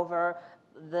made over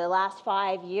the last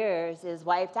 5 years is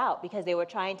wiped out because they were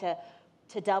trying to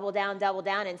double down,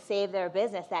 and save their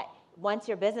business. That once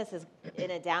your business is in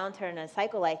a downturn, a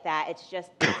cycle like that, it's just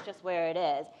where it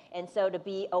is. And so to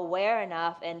be aware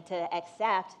enough and to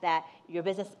accept that your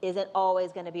business isn't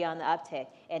always going to be on the uptick,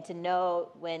 and to know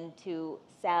when to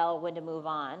sell, when to move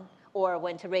on, or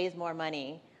when to raise more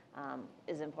money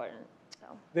is important.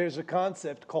 So there's a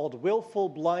concept called willful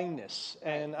blindness,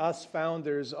 and us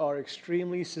founders are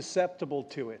extremely susceptible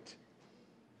to it.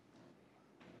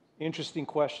 Interesting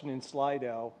question in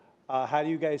Slido. How do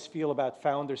you guys feel about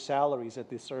founder salaries at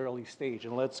this early stage?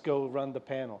 And let's go run the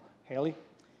panel. Haley?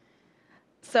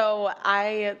 So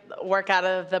I work out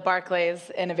of the Barclays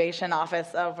Innovation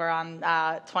Office over on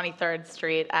 23rd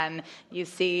Street, and you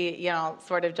see,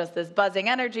 sort of just this buzzing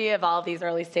energy of all these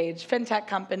early stage fintech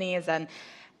companies, and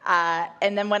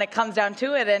then when it comes down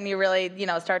to it, and you really,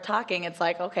 start talking, it's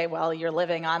like, okay, well, you're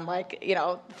living on like,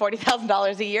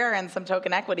 $40,000 a year and some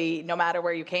token equity, no matter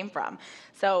where you came from.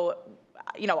 So,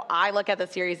 I look at the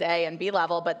Series A and B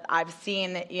level, but I've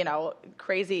seen,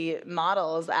 crazy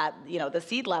models at, the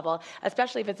seed level,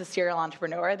 especially if it's a serial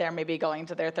entrepreneur. They're maybe going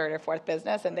to their third or fourth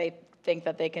business, and they think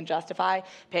that they can justify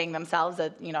paying themselves a,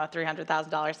 a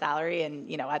 $300,000 salary and,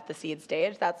 at the seed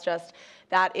stage.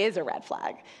 That is a red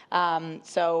flag.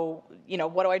 So,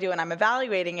 what do I do when I'm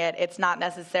evaluating it? It's not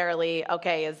necessarily,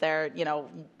 okay, is there,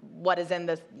 what is in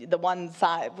the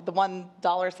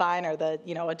 $1 sign or the,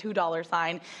 a $2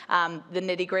 sign? The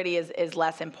nitty gritty is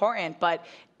less important, but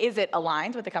is it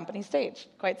aligned with the company stage?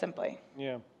 Quite simply.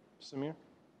 Yeah. Samir?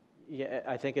 Yeah,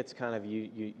 I think it's kind of,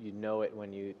 you know it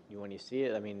when you see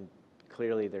it. I mean,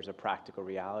 clearly there's a practical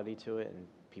reality to it, and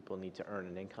people need to earn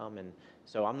an income. And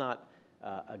so I'm not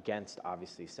against,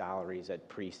 obviously, salaries at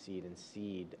pre-seed and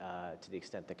seed to the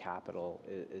extent the capital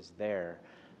is there.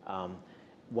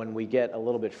 When we get a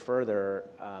little bit further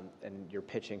and you're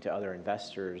pitching to other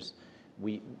investors,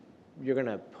 you're going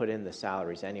to put in the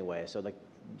salaries anyway. So like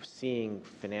seeing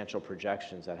financial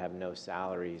projections that have no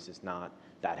salaries is not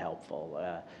that helpful.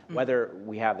 Whether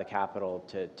we have the capital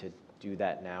to do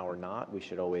that now or not, we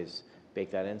should always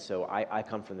bake that in. So I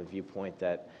come from the viewpoint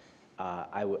that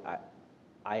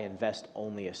I invest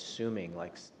only assuming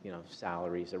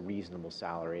salaries, a reasonable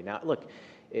salary. Now, look,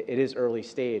 it is early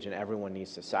stage and everyone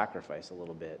needs to sacrifice a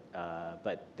little bit,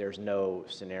 but there's no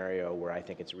scenario where I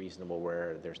think it's reasonable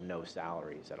where there's no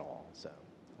salaries at all. So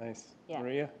nice. Yeah.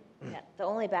 Maria? Yeah, the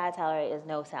only bad salary is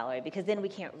no salary, because then we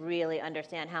can't really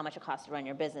understand how much it costs to run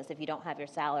your business if you don't have your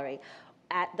salary.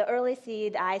 At the early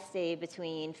seed, I stay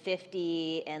between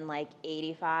 50 and like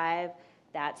 85.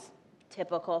 That's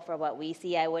typical for what we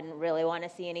see. I wouldn't really want to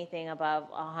see anything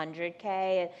above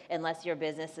 100K unless your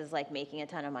business is like making a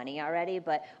ton of money already.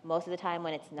 But most of the time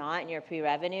when it's not and you're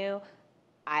pre-revenue,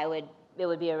 it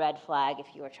would be a red flag if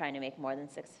you were trying to make more than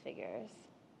 6 figures.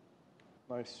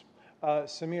 Nice.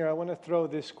 Samir, I want to throw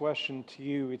this question to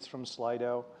you. It's from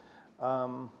Slido.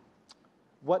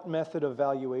 What method of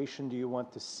valuation do you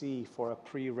want to see for a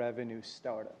pre-revenue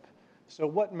startup? So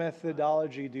what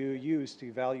methodology do you use to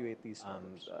evaluate these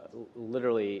startups?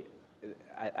 Literally,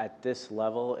 at this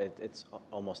level, it's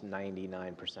almost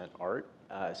 99% art.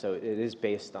 So it is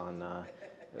based on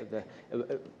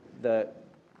the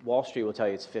Wall Street will tell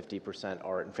you it's 50%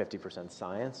 art and 50%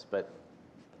 science, but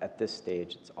at this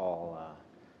stage, it's all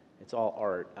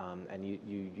art, and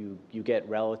you get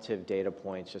relative data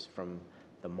points just from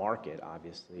the market,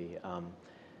 obviously.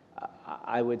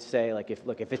 I would say, like,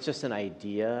 if it's just an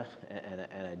idea and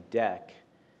a deck,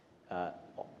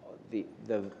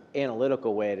 the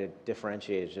analytical way to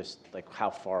differentiate is just like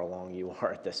how far along you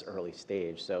are at this early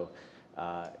stage. So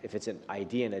if it's an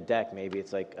idea and a deck, maybe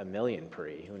it's like $1 million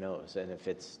pre, who knows? And if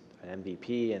it's an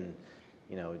MVP and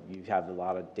you have a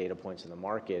lot of data points in the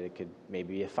market, it could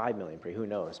maybe be a $5 million pre, who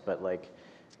knows? But like,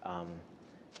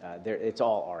 it's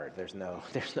all art. There's no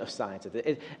science.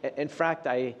 In fact,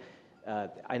 I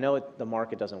know the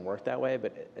market doesn't work that way,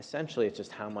 but essentially it's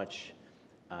just how much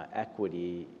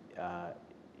equity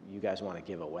you guys want to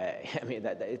give away. I mean,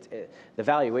 the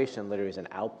valuation literally is an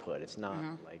output. It's not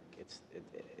like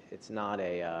it's not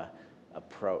a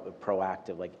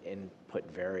proactive like input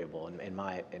variable in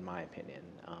my opinion.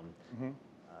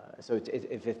 So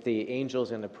if the angel's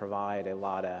going to provide a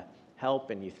lot of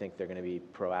help and you think they're going to be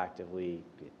proactively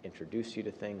introduce you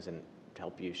to things and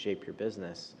help you shape your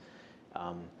business,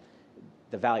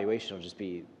 the valuation will just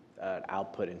be an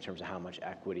output in terms of how much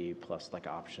equity plus like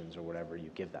options or whatever you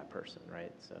give that person,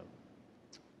 right? So.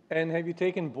 And have you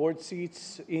taken board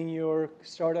seats in your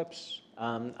startups?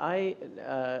 I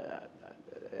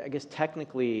guess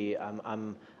technically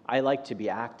I like to be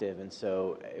active, and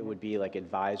so it would be like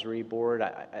advisory board.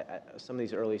 Some of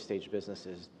these early stage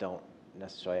businesses don't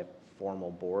necessarily have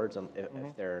formal boards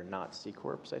if they're not C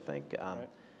corps, I think. Right.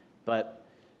 But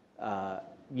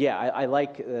yeah, I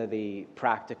like the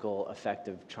practical effect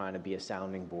of trying to be a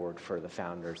sounding board for the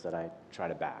founders that I try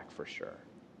to back, for sure.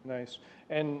 Nice.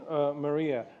 And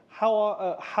Maria,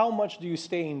 how much do you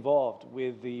stay involved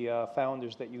with the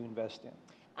founders that you invest in?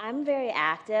 I'm very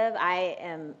active. I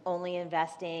am only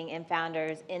investing in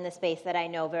founders in the space that I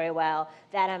know very well,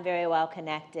 that I'm very well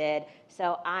connected.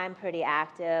 So I'm pretty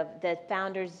active. The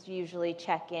founders usually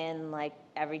check in like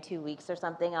every 2 weeks or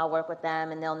something. I'll work with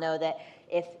them and they'll know that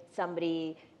if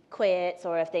somebody quits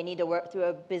or if they need to work through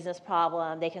a business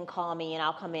problem, they can call me and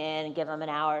I'll come in and give them an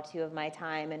hour or 2 of my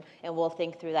time and we'll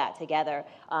think through that together.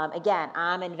 Again,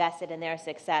 I'm invested in their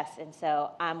success, and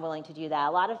so I'm willing to do that.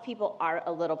 A lot of people are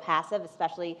a little passive,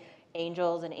 especially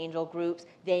angels and angel groups.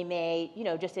 They may,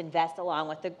 just invest along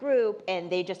with the group and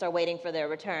they just are waiting for their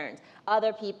returns.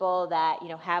 Other people that,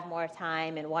 have more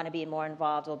time and want to be more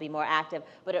involved will be more active,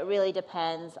 but it really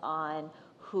depends on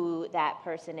who that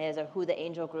person is or who the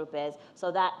angel group is.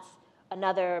 So that's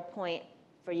another point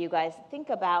for you guys. Think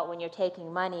about when you're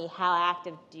taking money, how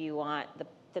active do you want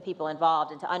the people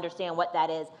involved, and to understand what that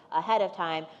is ahead of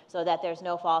time so that there's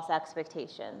no false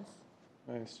expectations.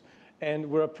 Nice. And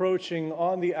we're approaching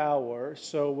on the hour,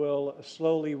 so we'll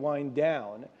slowly wind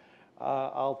down.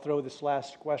 I'll throw this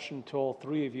last question to all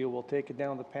three of you. We'll take it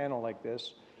down the panel like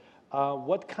this.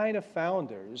 What kind of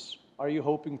founders are you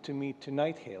hoping to meet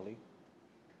tonight, Haley?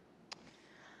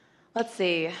 Let's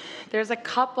see. There's a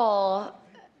couple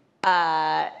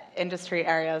industry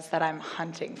areas that I'm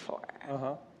hunting for.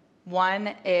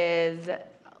 One is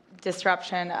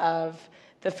disruption of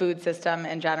the food system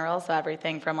in general, so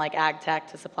everything from like ag tech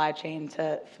to supply chain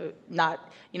to food, not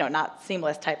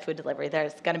seamless type food delivery.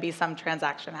 There's going to be some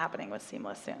transaction happening with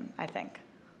seamless soon, I think.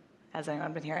 Has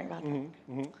anyone been hearing about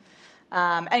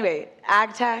that? Anyway,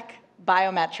 ag tech,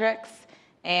 biometrics,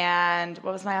 and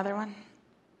what was my other one?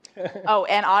 Oh,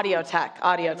 and audio tech.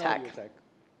 Audio tech.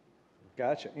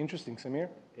 Gotcha. Interesting, Samir.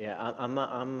 Yeah, I'm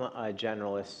a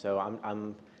generalist, so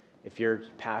I'm if you're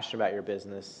passionate about your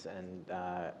business and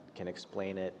can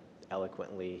explain it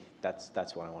eloquently, that's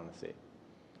what I want to see.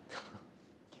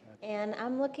 And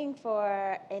I'm looking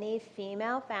for any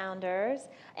female founders,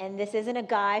 and this isn't a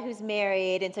guy who's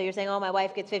married, and so you're saying, oh, my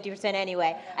wife gets 50%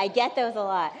 anyway. I get those a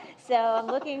lot. So I'm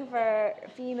looking for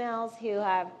females who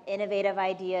have innovative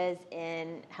ideas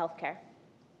in healthcare.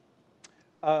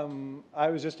 I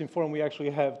was just informed we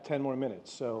actually have 10 more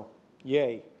minutes, so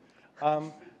yay.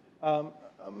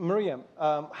 Maria,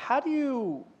 how do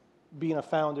you, being a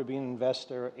founder, being an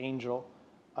investor, angel,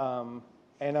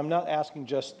 and I'm not asking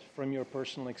just from your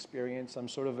personal experience, I'm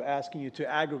sort of asking you to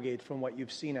aggregate from what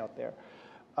you've seen out there.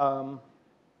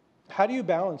 How do you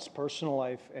balance personal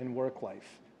life and work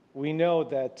life? We know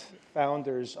that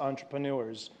founders,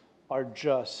 entrepreneurs, are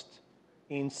just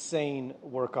insane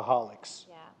workaholics.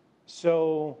 Yeah.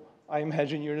 So I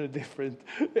imagine you're in a different,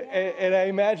 and I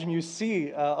imagine you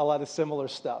see a lot of similar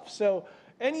stuff. So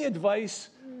any advice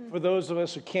for those of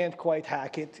us who can't quite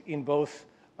hack it in both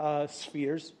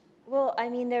spheres? Well, I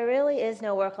mean, there really is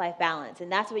no work-life balance,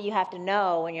 and that's what you have to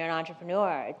know when you're an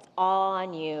entrepreneur. It's all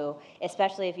on you,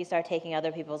 especially if you start taking other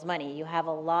people's money. You have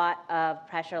a lot of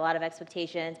pressure, a lot of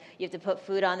expectations. You have to put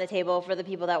food on the table for the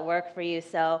people that work for you.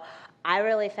 So I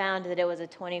really found that it was a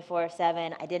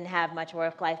 24/7. I didn't have much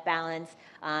work-life balance,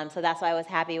 so that's why I was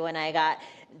happy when I got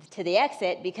to the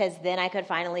exit, because then I could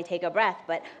finally take a breath.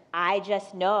 But I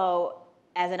just know,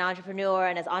 as an entrepreneur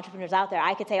and as entrepreneurs out there,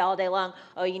 I could say all day long,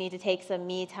 oh, you need to take some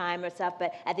me time or stuff,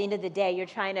 but at the end of the day, you're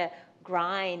trying to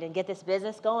grind and get this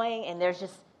business going, and there's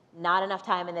just not enough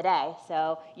time in the day.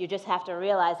 So you just have to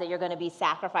realize that you're going to be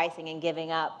sacrificing and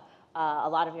giving up a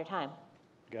lot of your time.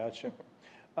 Gotcha.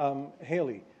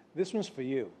 Haley, this one's for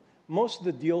you. Most of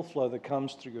the deal flow that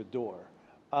comes through your door,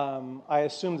 I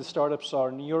assume the startups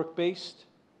are New York-based?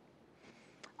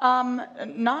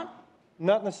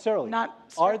 Not necessarily. Not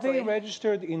Are strictly. they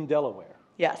registered in Delaware?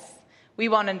 Yes. We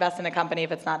won't invest in a company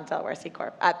if it's not a Delaware C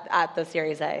Corp at the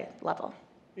Series A level.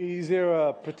 Is there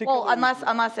a particular... Well,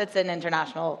 unless it's an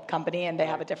international company and they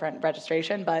have a different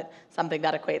registration, but something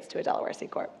that equates to a Delaware C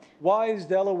Corp. Why is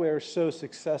Delaware so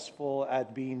successful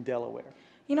at being Delaware?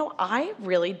 You know, I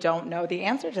really don't know the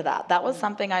answer to that. That was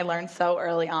something I learned so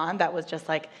early on that was just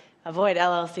like, avoid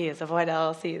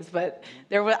LLCs. But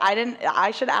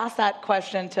I should ask that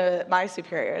question to my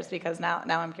superiors, because now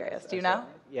I'm curious. Do you know?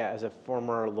 Yeah, as a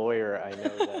former lawyer, I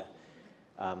know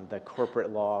that the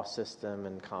corporate law system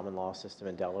and common law system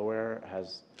in Delaware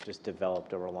has just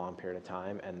developed over a long period of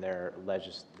time, and their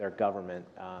government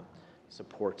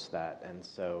supports that. And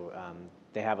so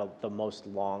they have the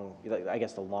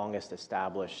longest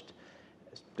established,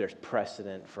 there's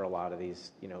precedent for a lot of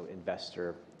these,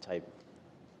 investor type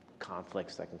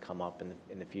conflicts that can come up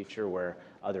in the future, where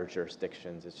other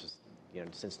jurisdictions, it's just,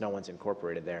 since no one's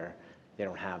incorporated there, they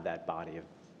don't have that body of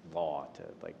law to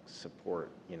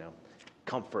support,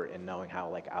 comfort in knowing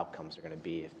how outcomes are going to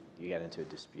be if you get into a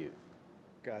dispute.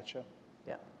 Gotcha.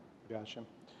 Yeah. Gotcha.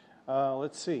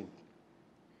 Let's see.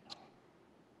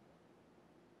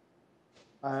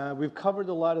 We've covered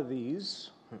a lot of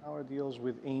these. How are deals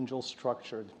with angels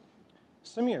structured?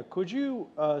 Samir, could you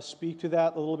speak to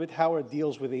that a little bit? How are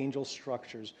deals with angel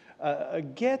structures?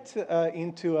 Get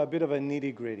into a bit of a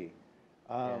nitty-gritty.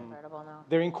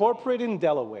 They're incorporated in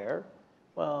Delaware.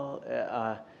 Well,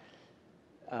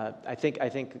 I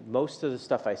think most of the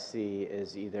stuff I see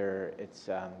is either it's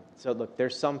so look.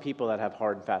 There's some people that have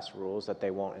hard and fast rules that they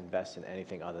won't invest in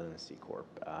anything other than a C corp,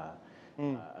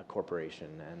 a corporation,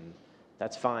 and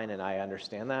that's fine, and I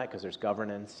understand that because there's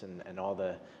governance and all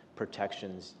the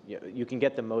protections. You can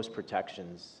get the most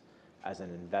protections as an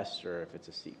investor if it's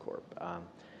a C corp.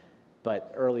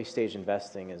 But early stage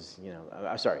investing is,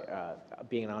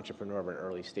 being an entrepreneur of an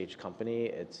early stage company,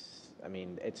 it's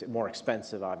more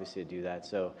expensive, obviously, to do that.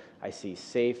 So I see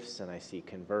safes and I see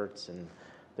converts, and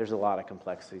there's a lot of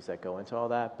complexities that go into all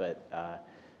that. But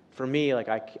for me,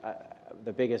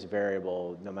 the biggest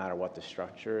variable, no matter what the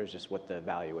structure, is just what the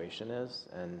valuation is.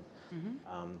 And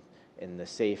in the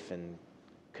safe and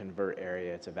convert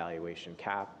area, it's a valuation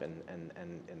cap, and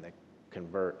in the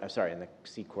in the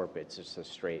C corp, it's just a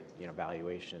straight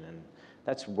valuation, and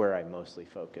that's where I mostly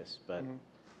focus. But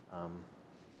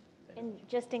and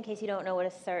just in case you don't know what a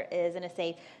cert is and a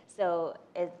safe, so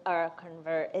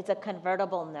it's a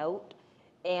convertible note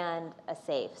and a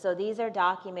safe. So these are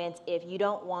documents, if you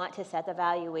don't want to set the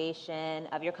valuation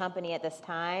of your company at this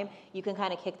time, you can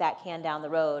kind of kick that can down the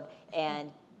road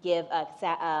and give a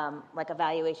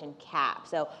valuation cap.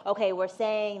 So, okay, we're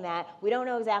saying that we don't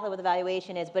know exactly what the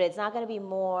valuation is, but it's not going to be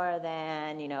more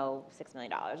than, $6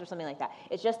 million or something like that.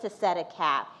 It's just to set a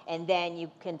cap, and then you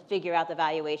can figure out the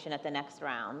valuation at the next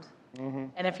round. Mm-hmm.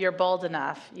 And if you're bold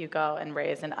enough, you go and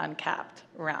raise an uncapped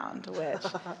round, which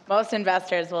most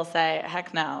investors will say,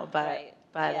 heck no, but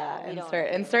But Yeah, we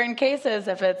in certain cases,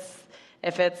 if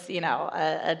it's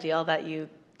a deal that you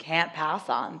can't pass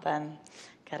on, then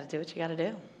got to do what you got to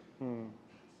do.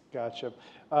 Gotcha.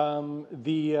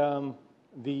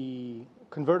 The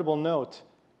convertible note,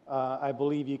 I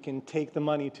believe you can take the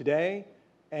money today,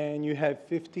 and you have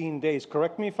 15 days.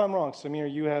 Correct me if I'm wrong,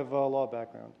 Samir. You have a law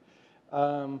background.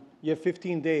 You have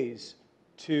 15 days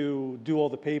to do all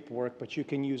the paperwork, but you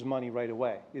can use money right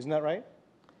away. Isn't that right?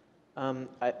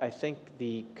 I think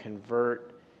the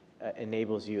convert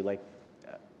enables you, that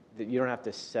you don't have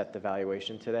to set the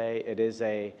valuation today.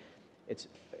 It's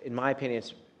in my opinion,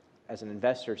 as an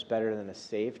investor, it's better than a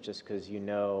safe, just because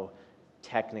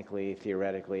technically,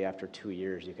 theoretically, after 2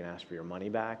 years, you can ask for your money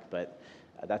back, but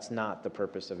that's not the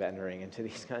purpose of entering into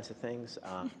these kinds of things.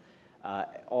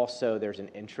 Also, there's an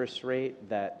interest rate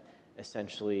that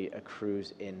essentially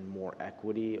accrues in more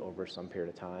equity over some period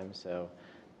of time. So.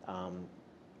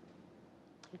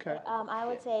 Okay. I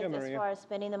would say, Yeah, as Maria. far as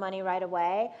spending the money right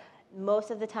away,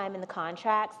 most of the time in the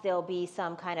contracts, there'll be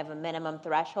some kind of a minimum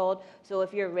threshold. So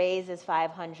if your raise is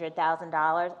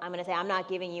 $500,000, I'm going to say, I'm not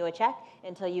giving you a check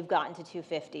until you've gotten to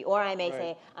 250. Or I may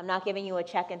say, I'm not giving you a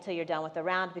check until you're done with the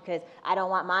round, because I don't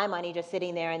want my money just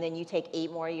sitting there and then you take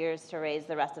 8 more years to raise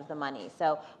the rest of the money.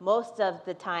 So most of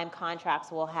the time,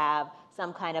 contracts will have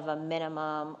some kind of a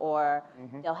minimum, or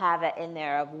they'll have it in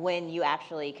there of when you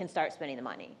actually can start spending the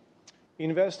money.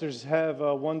 Investors have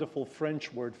a wonderful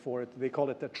French word for it. They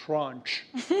call it a tranche.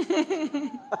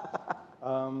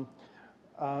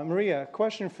 Maria,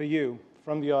 question for you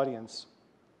from the audience.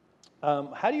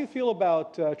 How do you feel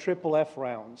about triple F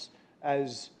rounds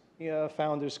as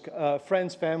founders,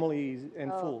 friends, families,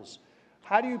 and fools?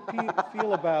 How do you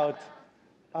feel about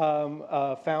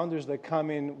founders that come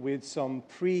in with some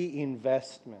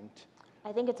pre-investment?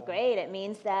 I think it's great. It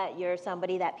means that you're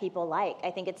somebody that people like.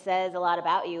 I think it says a lot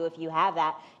about you if you have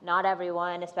that. Not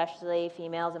everyone, especially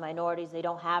females and minorities, they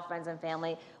don't have friends and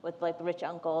family with rich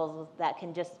uncles that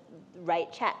can just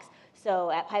write checks.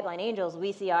 So at Pipeline Angels,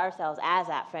 we see ourselves as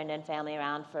that friend and family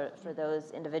around for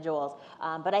those individuals.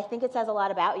 But I think it says a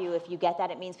lot about you. If you get that,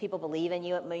 it means people believe in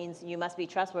you. It means you must be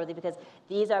trustworthy, because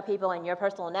these are people in your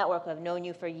personal network who have known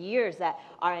you for years that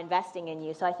are investing in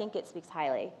you. So I think it speaks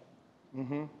highly.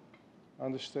 Mm-hmm.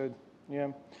 Understood.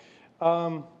 Yeah.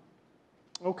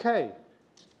 Okay.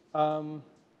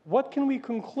 What can we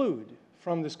conclude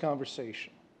from this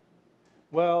conversation?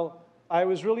 Well, I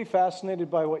was really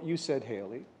fascinated by what you said,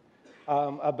 Haley,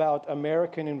 about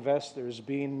American investors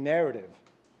being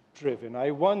narrative-driven.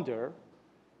 I wonder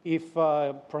if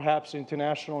perhaps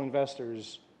international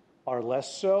investors are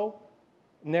less so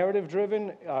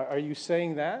narrative-driven. Are you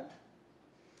saying that?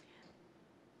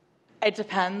 It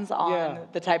depends on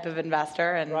the type of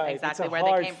investor and exactly where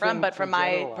they came from. But from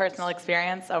my personal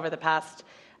experience over the past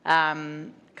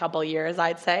couple years,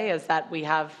 I'd say, is that we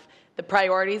have the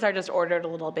priorities are just ordered a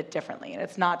little bit differently. And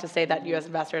it's not to say that U.S.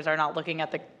 investors are not looking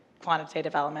at the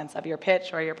quantitative elements of your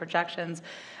pitch or your projections.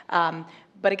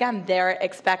 But again, they're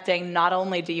expecting not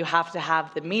only do you have to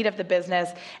have the meat of the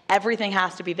business, everything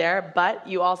has to be there, but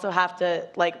you also have to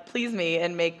please me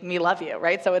and make me love you,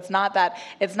 right? So it's not that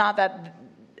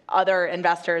other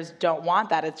investors don't want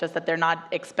that. It's just that they're not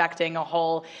expecting a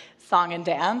whole song and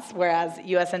dance, whereas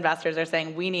U.S. investors are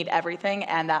saying we need everything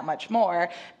and that much more,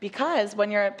 because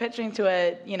when you're pitching to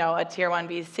a tier 1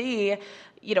 VC,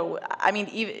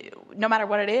 no matter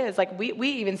what it is, we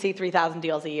even see 3,000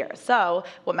 deals a year. So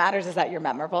what matters is that you're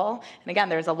memorable. And again,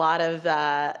 there's a lot of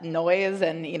noise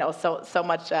and so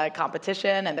much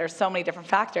competition, and there's so many different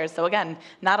factors. So again,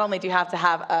 not only do you have to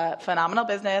have a phenomenal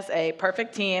business, a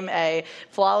perfect team, a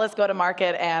flawless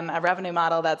go-to-market, and a revenue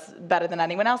model that's better than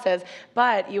anyone else's,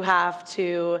 but you have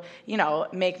to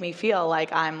make me feel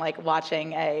like I'm watching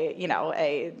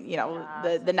the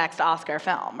next Oscar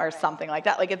film or something like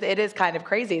that. It is kind of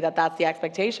crazy that that's the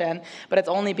expectation, but it's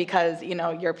only because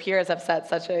your peers have set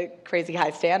such a crazy high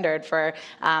standard for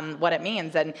what it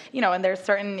means. And and there's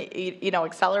certain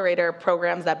accelerator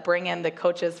programs that bring in the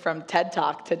coaches from TED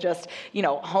Talk to just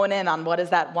hone in on what is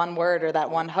that one word or that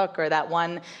one hook or that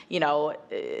one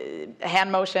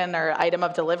hand motion or item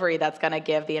of delivery that's going to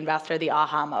give the investor the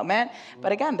aha moment.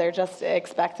 But again, they're just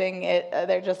expecting it.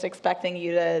 They're just expecting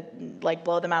you to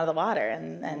blow them out of the water,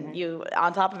 and you,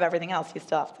 on top of everything else, you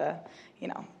still have to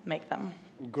make them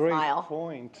smile. Great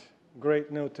point.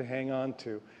 Great note to hang on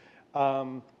to.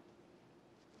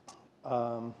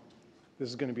 This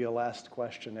is going to be a last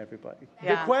question, everybody.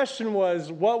 Yeah. The question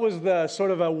was, what was the sort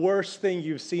of a worst thing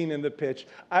you've seen in the pitch?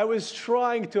 I was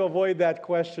trying to avoid that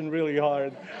question really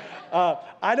hard.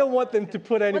 I don't want them to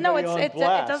put anybody on blast.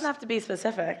 It doesn't have to be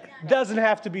specific. Doesn't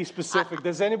have to be specific.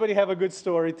 Does anybody have a good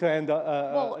story to end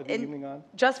the evening on?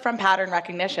 Just from pattern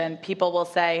recognition, people will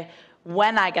say,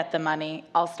 when I get the money,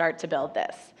 I'll start to build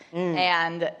this.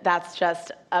 And that's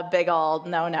just a big old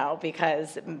no-no,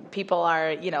 because people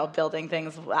are, building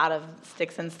things out of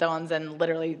sticks and stones and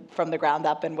literally from the ground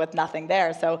up and with nothing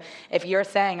there. So if you're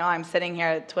saying, oh, I'm sitting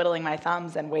here twiddling my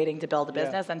thumbs and waiting to build a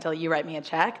business until you write me a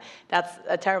check, that's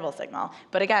a terrible signal.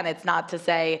 But again, it's not to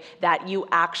say that you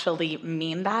actually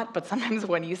mean that, but sometimes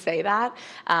when you say that,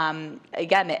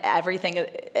 again,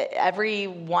 every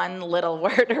one little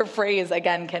word or phrase,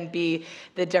 again, can be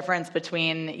the difference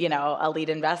between, a lead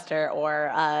investor or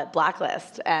a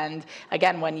blacklist. And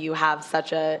again, when you have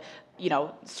such a,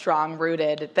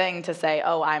 strong-rooted thing to say,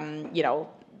 oh, I'm,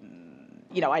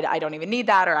 I don't even need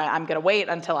that, or I'm going to wait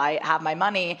until I have my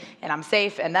money and I'm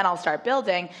safe, and then I'll start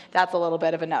building, that's a little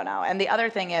bit of a no-no. And the other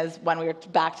thing is, when we were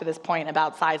back to this point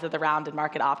about size of the round and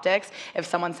market optics, if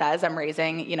someone says, I'm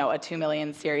raising, a 2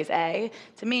 million Series A,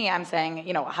 to me, I'm saying,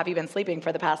 have you been sleeping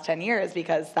for the past 10 years?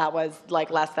 Because that was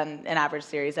like less than an average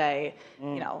Series A,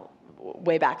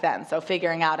 way back then. So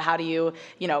figuring out how do you,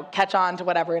 catch on to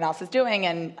what everyone else is doing.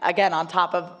 And again, on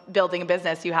top of building a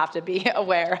business, you have to be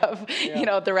aware of,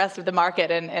 the rest of the market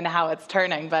and how it's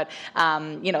turning. But,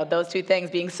 those two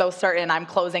things, being so certain I'm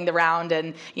closing the round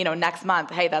and, next month,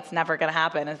 hey, that's never going to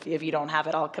happen if you don't have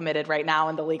it all committed right now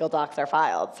and the legal docs are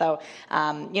filed. So,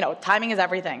 timing is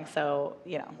everything. So,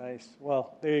 Nice.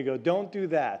 Well, there you go. Don't do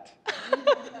that.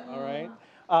 All right.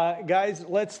 Guys,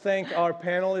 let's thank our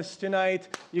panelists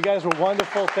tonight. You guys were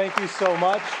wonderful. Thank you so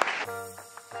much.